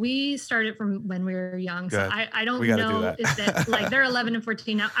 No, we started from when we were young. Good. So I don't know if that, like, they're 11 and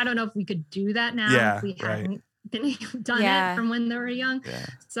 14 now. I don't know if we could do that now if we hadn't done it from when they were young. Yeah.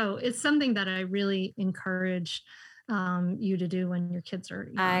 So it's something that I really encourage you to do when your kids are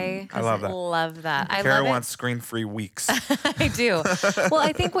young. I love that. Love that. Kara wants screen-free weeks. I do. Well,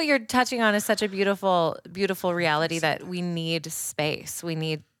 I think what you're touching on is such a beautiful, beautiful reality that we need space. We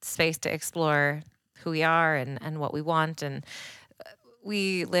need space to explore who we are and what we want. And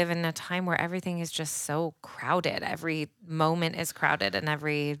we live in a time where everything is just so crowded. Every moment is crowded and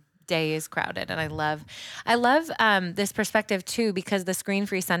every day is crowded. And I love this perspective too, because the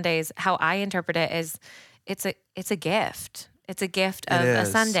screen-free Sundays, how I interpret it is it's a gift. It's a gift of a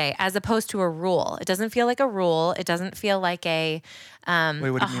Sunday as opposed to a rule. It doesn't feel like a rule. It doesn't feel like a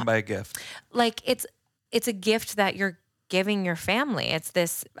Wait, what do you mean by a gift? Like it's a gift that you're giving your family. It's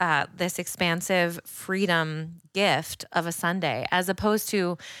this expansive freedom gift of a Sunday, as opposed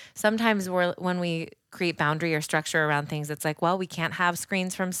to sometimes when we create boundary or structure around things, it's like, well, we can't have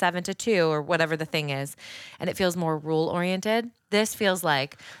screens from 7 to 2 or whatever the thing is, and it feels more rule oriented. This feels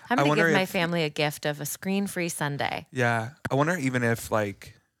like I'm going to give my family a gift of a screen-free Sunday. Yeah, I wonder even if,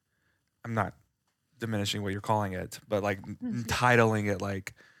 like, I'm not diminishing what you're calling it, but like titling it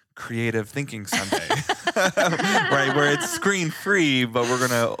like Creative Thinking Sunday, right? Where it's screen free, but we're going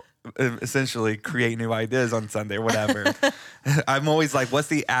to essentially create new ideas on Sunday or whatever. I'm always like, what's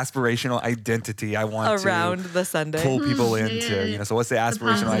the aspirational identity I want around the Sunday pull people into? You know, so what's the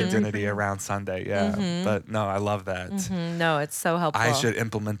aspirational identity around Sunday? Yeah, but no, I love that. No, it's so helpful. I should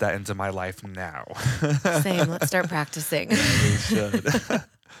implement that into my life now. Same. Let's start practicing. We should.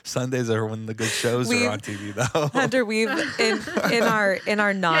 Sundays are when the good shows are on TV, though. Hunter, we've in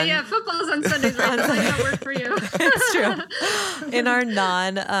our non football's on Sundays, right? That might not work for you. It's true. In our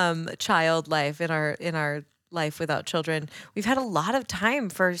child life, in our life without children, we've had a lot of time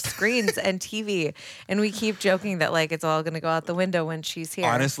for screens and TV, and we keep joking that like it's all going to go out the window when she's here.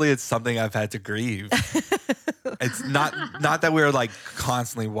 Honestly, it's something I've had to grieve. It's not that we're like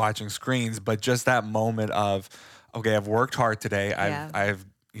constantly watching screens, but just that moment of, okay, I've worked hard today. I've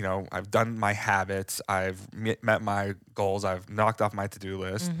done my habits. I've met my goals. I've knocked off my to-do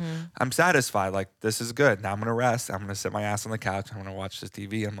list. I'm satisfied. Like, this is good. Now I'm going to rest. I'm going to sit my ass on the couch. I'm going to watch this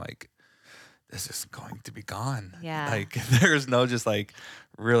TV. I'm like, this is going to be gone. Yeah. Like, there's no just like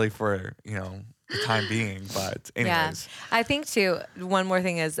really for, the time being. But anyways. Yeah. I think too, one more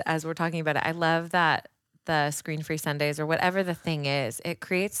thing is, as we're talking about it, I love that the screen-free Sundays or whatever the thing is, it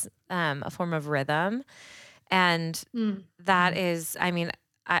creates a form of rhythm. And that is, I mean,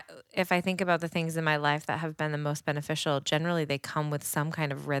 if I think about the things in my life that have been the most beneficial, generally they come with some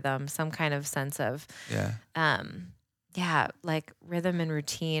kind of rhythm, some kind of sense of like rhythm and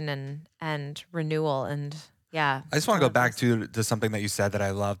routine and renewal and yeah. I just want to go back to something that you said that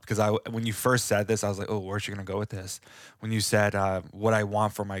I loved, because when you first said this, I was like, oh, where's she going to go with this? When you said what I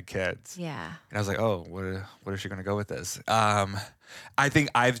want for my kids. Yeah. And I was like, oh, what is she going to go with this? I think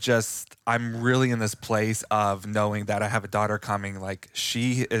I'm really in this place of knowing that I have a daughter coming. Like,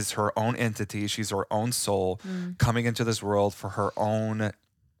 she is her own entity. She's her own soul coming into this world for her own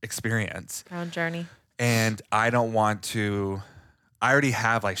experience. Her own journey. And I don't want to... I already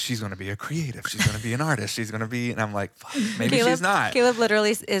have, like, she's going to be a creative. She's going to be an artist. She's going to be, and I'm like, fuck, maybe she's not. Caleb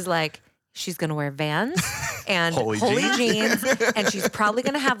literally is like, she's going to wear Vans and holy jeans, and she's probably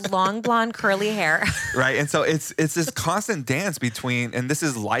going to have long blonde curly hair. Right. And so it's this constant dance between, and this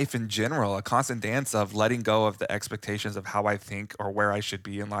is life in general, a constant dance of letting go of the expectations of how I think or where I should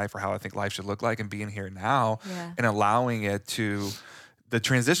be in life or how I think life should look like, and being here now and allowing it to... The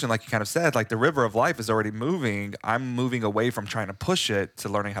transition, like you kind of said, like the river of life is already moving. I'm moving away from trying to push it to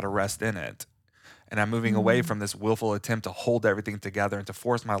learning how to rest in it. And I'm moving away from this willful attempt to hold everything together and to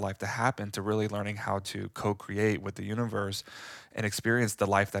force my life to happen, to really learning how to co-create with the universe and experience the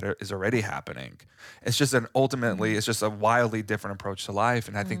life that is already happening. It's just it's just a wildly different approach to life.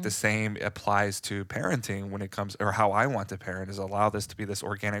 And I think the same applies to parenting when it comes, or how I want to parent, is allow this to be this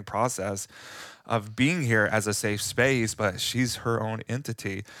organic process of being here as a safe space, but she's her own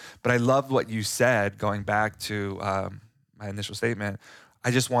entity. But I love what you said, going back to my initial statement.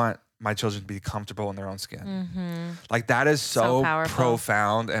 I just want my children to be comfortable in their own skin. Like, that is so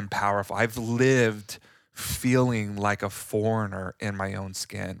profound and powerful. I've lived feeling like a foreigner in my own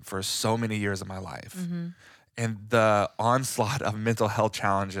skin for so many years of my life. And the onslaught of mental health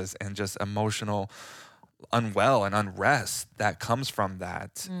challenges and just emotional unwell and unrest that comes from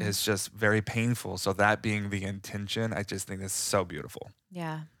that is just very painful. So that being the intention, I just think is so beautiful.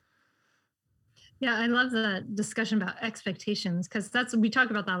 Yeah. Yeah, I love the discussion about expectations, because we talk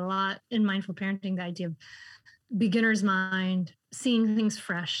about that a lot in mindful parenting, the idea of beginner's mind, seeing things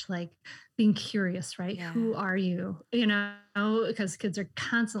fresh, like being curious, right? Yeah. Who are you? You know, because kids are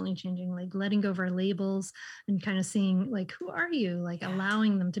constantly changing, like letting go of our labels and kind of seeing, like, who are you? Like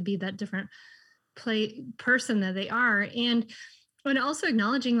allowing them to be that different person that they are. And also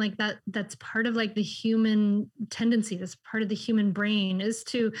acknowledging like that's part of like the human tendency, that's part of the human brain, is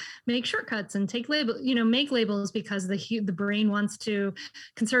to make shortcuts and make labels because the brain wants to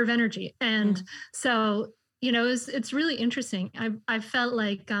conserve energy. And so, it's really interesting. I felt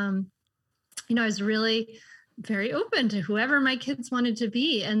like, I was really very open to whoever my kids wanted to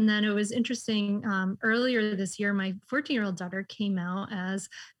be. And then it was interesting. Earlier this year, my 14-year-old daughter came out as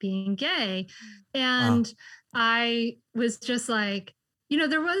being gay. And I was just like,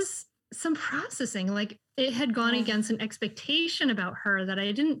 there was some processing, like it had gone against an expectation about her that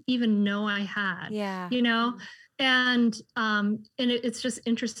I didn't even know I had, and it's just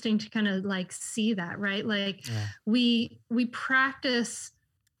interesting to kind of like see that, right? Like we practice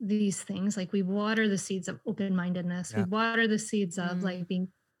these things, like we water the seeds of open-mindedness, we water the seeds of like being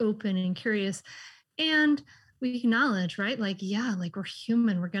open and curious, and we acknowledge, right? Like, like we're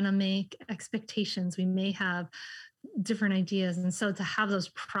human, we're going to make expectations. We may have different ideas. And so to have those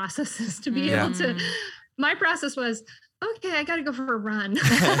processes, to be able to, my process was, okay, I got to go for a run.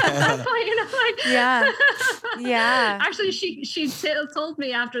 Actually, she told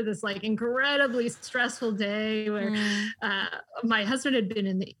me after this like incredibly stressful day where my husband had been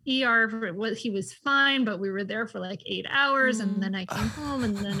in the ER he was fine, but we were there for like 8 hours. And then I came home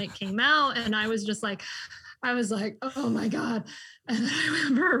and then it came out. And I was like, oh my God. And then I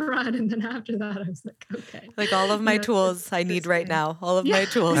went for a run. And then after that, I was like, okay. Like all of my tools I need right now. All of my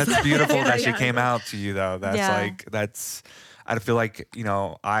tools. That's beautiful that she came out to you though. I feel like,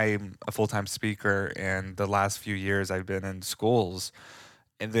 I'm a full-time speaker, and the last few years I've been in schools,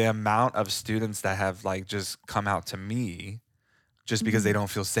 and the amount of students that have like just come out to me just because they don't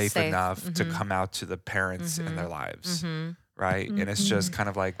feel safe enough to come out to the parents in their lives. Right. And it's just kind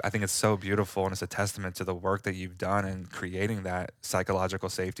of like, I think it's so beautiful, and it's a testament to the work that you've done in creating that psychological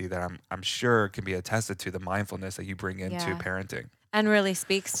safety that I'm sure can be attested to, the mindfulness that you bring into parenting. And really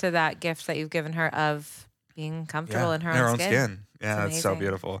speaks to that gift that you've given her of being comfortable in her own skin. Yeah, it's so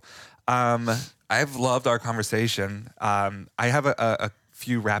beautiful. I've loved our conversation. I have a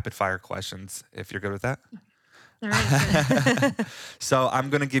few rapid fire questions, if you're good with that. All right. So I'm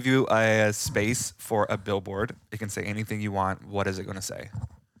going to give you a space for a billboard. You can say anything you want. What is it going to say?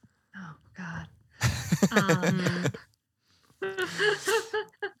 Oh, God.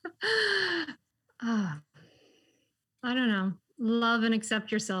 I don't know. Love and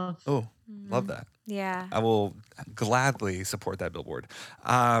accept yourself. Oh, Love that. Yeah. I will gladly support that billboard.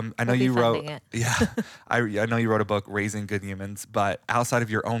 I know We'll be you wrote, funding it. yeah, I know you wrote a book, Raising Good Humans, but outside of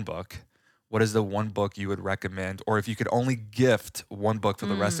your own book, what is the one book you would recommend? Or if you could only gift one book for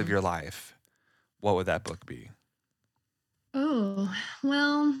the rest of your life, what would that book be? Oh,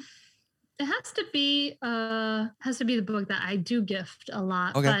 well, it has to be the book that I do gift a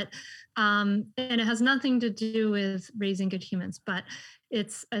lot. Okay. But and it has nothing to do with raising good humans, but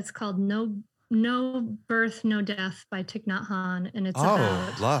it's called No Birth, No Death by Thich Nhat Hanh. And it's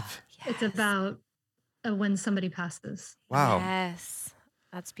love. it's about when somebody passes. Wow. Yes.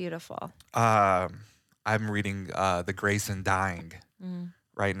 That's beautiful. I'm reading The Grace in Dying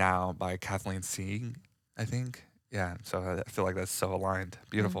right now by Kathleen Singh, I think. Yeah, so I feel like that's so aligned.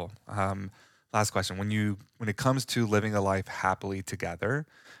 Beautiful. Last question. When it comes to living a life happily together,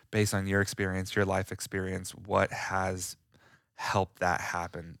 based on your experience, your life experience, what has helped that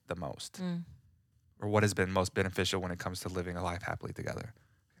happen the most? Or what has been most beneficial when it comes to living a life happily together?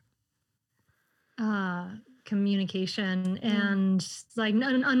 Communication and like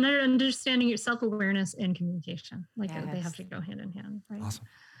understanding your self-awareness and communication. Like they have to go hand in hand, right? Awesome.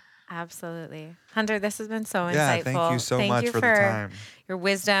 Absolutely. Hunter, this has been so Yeah, insightful. thank you so much for the time. Your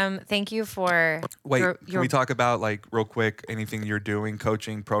wisdom. Thank you for Wait, can we talk about, like, real quick, anything you're doing,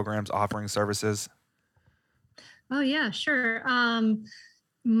 coaching, programs, offering services? Oh yeah, sure.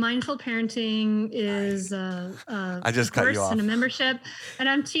 Mindful parenting is I just cut you off. and a membership, and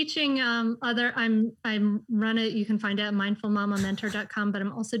I'm teaching I'm run it. You can find it at mindfulmamamentor.com. But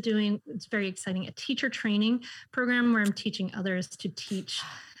I'm also doing, it's very exciting, a teacher training program where I'm teaching others to teach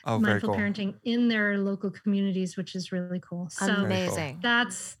mindful parenting in their local communities, which is really cool. So amazing.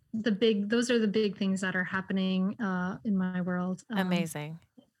 That's those are the big things that are happening in my world. Amazing.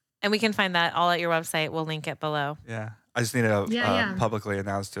 And we can find that all at your website. We'll link it below. Yeah. I just need to publicly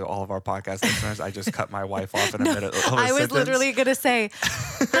announce to all of our podcast listeners, I just cut my wife off in a minute. I was literally going to say,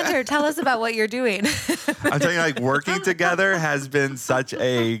 Hunter, tell us about what you're doing. I'm telling you, like, working together has been such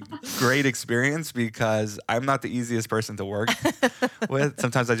a great experience because I'm not the easiest person to work with.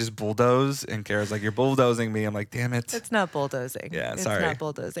 Sometimes I just bulldoze, and Kara's like, you're bulldozing me. I'm like, damn it. It's not bulldozing. Yeah, sorry. It's not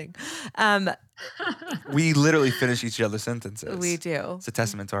bulldozing. We literally finish each other's sentences. We do. It's a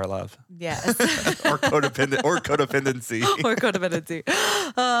testament to our love. Yes. or codependency. Or codependency.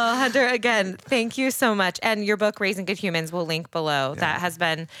 Hunter, again, thank you so much. And your book, Raising Good Humans, we'll link below. Yeah. That has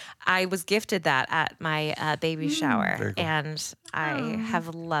been, I was gifted that at my baby shower, very cool. and I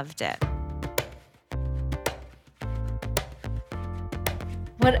have loved it.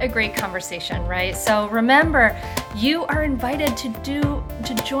 What a great conversation, right? So remember, you are invited to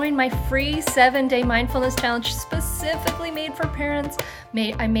join my free 7-day mindfulness challenge specifically made for parents.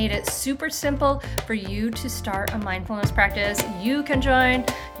 I made it super simple for you to start a mindfulness practice. You can join,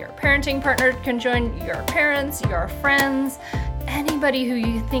 your parenting partner can join, your parents, your friends, anybody who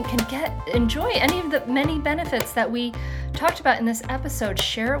you think can enjoy any of the many benefits that we talked about in this episode.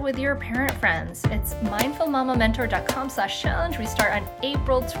 Share it with your parent friends. It's mindfulmamamentor.com/challenge. We start on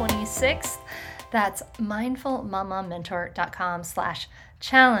April 26th. That's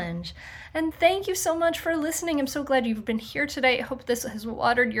mindfulmamamentor.com/challenge. And thank you so much for listening. I'm so glad you've been here today. I hope this has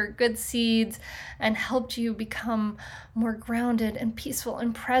watered your good seeds and helped you become more grounded and peaceful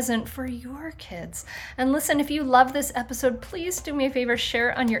and present for your kids. And listen, if you love this episode, please do me a favor, share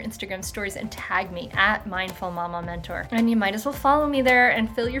it on your Instagram stories and tag me at Mindful Mama Mentor. And you might as well follow me there and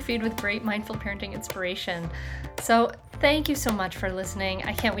fill your feed with great mindful parenting inspiration. So thank you so much for listening.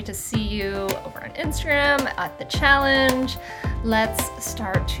 I can't wait to see you over on Instagram at the challenge. Let's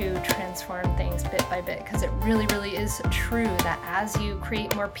start to transform things bit by bit, because it really, really is true that as you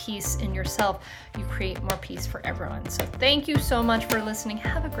create more peace in yourself, you create more peace for everyone. So thank you so much for listening.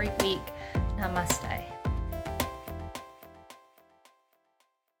 Have a great week. Namaste.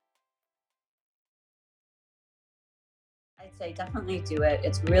 I'd say definitely do it.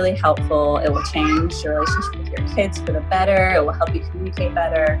 It's really helpful. It will change your relationship with your kids for the better. It will help you communicate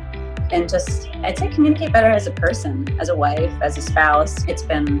better. And just, I'd say communicate better as a person, as a wife, as a spouse. It's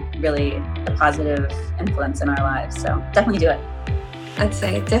been really a positive influence in our lives. So definitely do it. I'd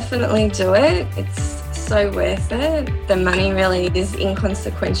say definitely do it. It's so worth it. The money really is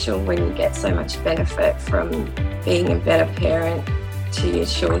inconsequential when you get so much benefit from being a better parent to your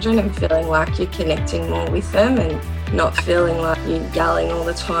children and feeling like you're connecting more with them and not feeling like you're yelling all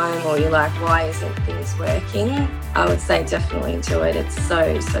the time or you're like, why isn't things working? I would say definitely do it. It's so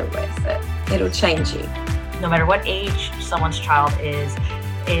worth it. It'll change you. No matter what age someone's child is,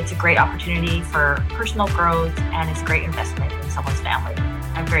 it's a great opportunity for personal growth and it's a great investment in someone's family.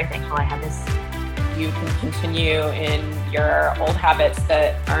 I'm very thankful I had this you can continue in your old habits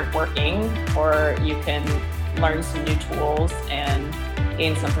that aren't working, or you can learn some new tools and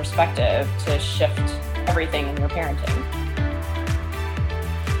gain some perspective to shift everything in your parenting.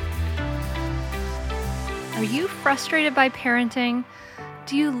 Are you frustrated by parenting?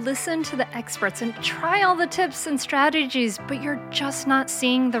 Do you listen to the experts and try all the tips and strategies, but you're just not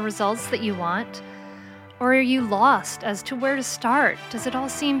seeing the results that you want? Or are you lost as to where to start? Does it all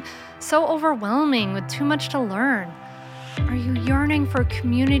seem so overwhelming with too much to learn? Are you yearning for a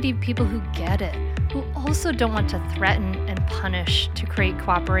community of people who get it, who also don't want to threaten and punish to create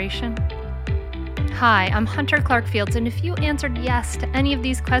cooperation? Hi, I'm Hunter Clark-Fields, and if you answered yes to any of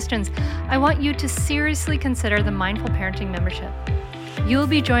these questions, I want you to seriously consider the Mindful Parenting membership. You'll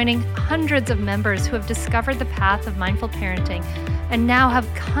be joining hundreds of members who have discovered the path of mindful parenting and now have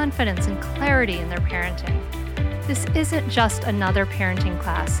confidence and clarity in their parenting. This isn't just another parenting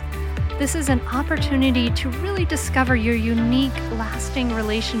class. This is an opportunity to really discover your unique, lasting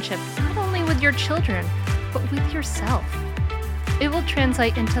relationship, not only with your children, but with yourself. It will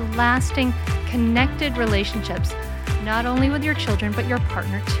translate into lasting, connected relationships, not only with your children, but your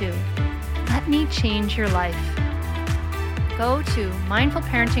partner too. Let me change your life. Go to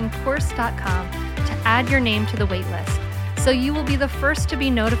mindfulparentingcourse.com to add your name to the waitlist, so you will be the first to be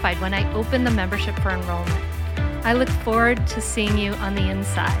notified when I open the membership for enrollment. I look forward to seeing you on the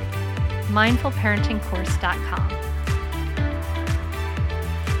inside. mindfulparentingcourse.com.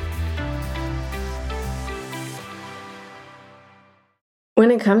 When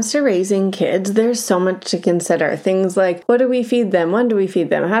it comes to raising kids, there's so much to consider. Things like, what do we feed them? When do we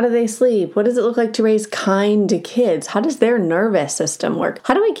feed them? How do they sleep? What does it look like to raise kind kids? How does their nervous system work?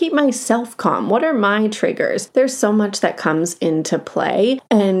 How do I keep myself calm? What are my triggers? There's so much that comes into play,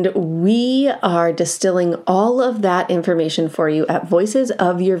 and we are distilling all of that information for you at Voices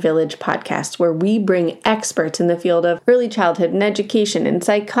of Your Village podcast, where we bring experts in the field of early childhood and education and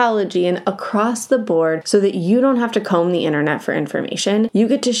psychology and across the board so that you don't have to comb the internet for information. You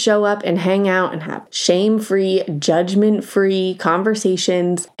get to show up and hang out and have shame-free, judgment-free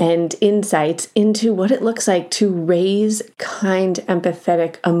conversations and insights into what it looks like to raise kind,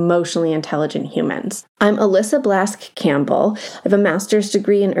 empathetic, emotionally intelligent humans. I'm Alyssa Blask Campbell. I have a master's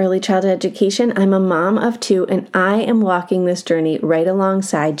degree in early childhood education. I'm a mom of 2, and I am walking this journey right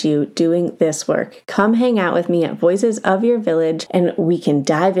alongside you doing this work. Come hang out with me at Voices of Your Village, and we can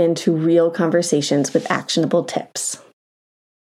dive into real conversations with actionable tips.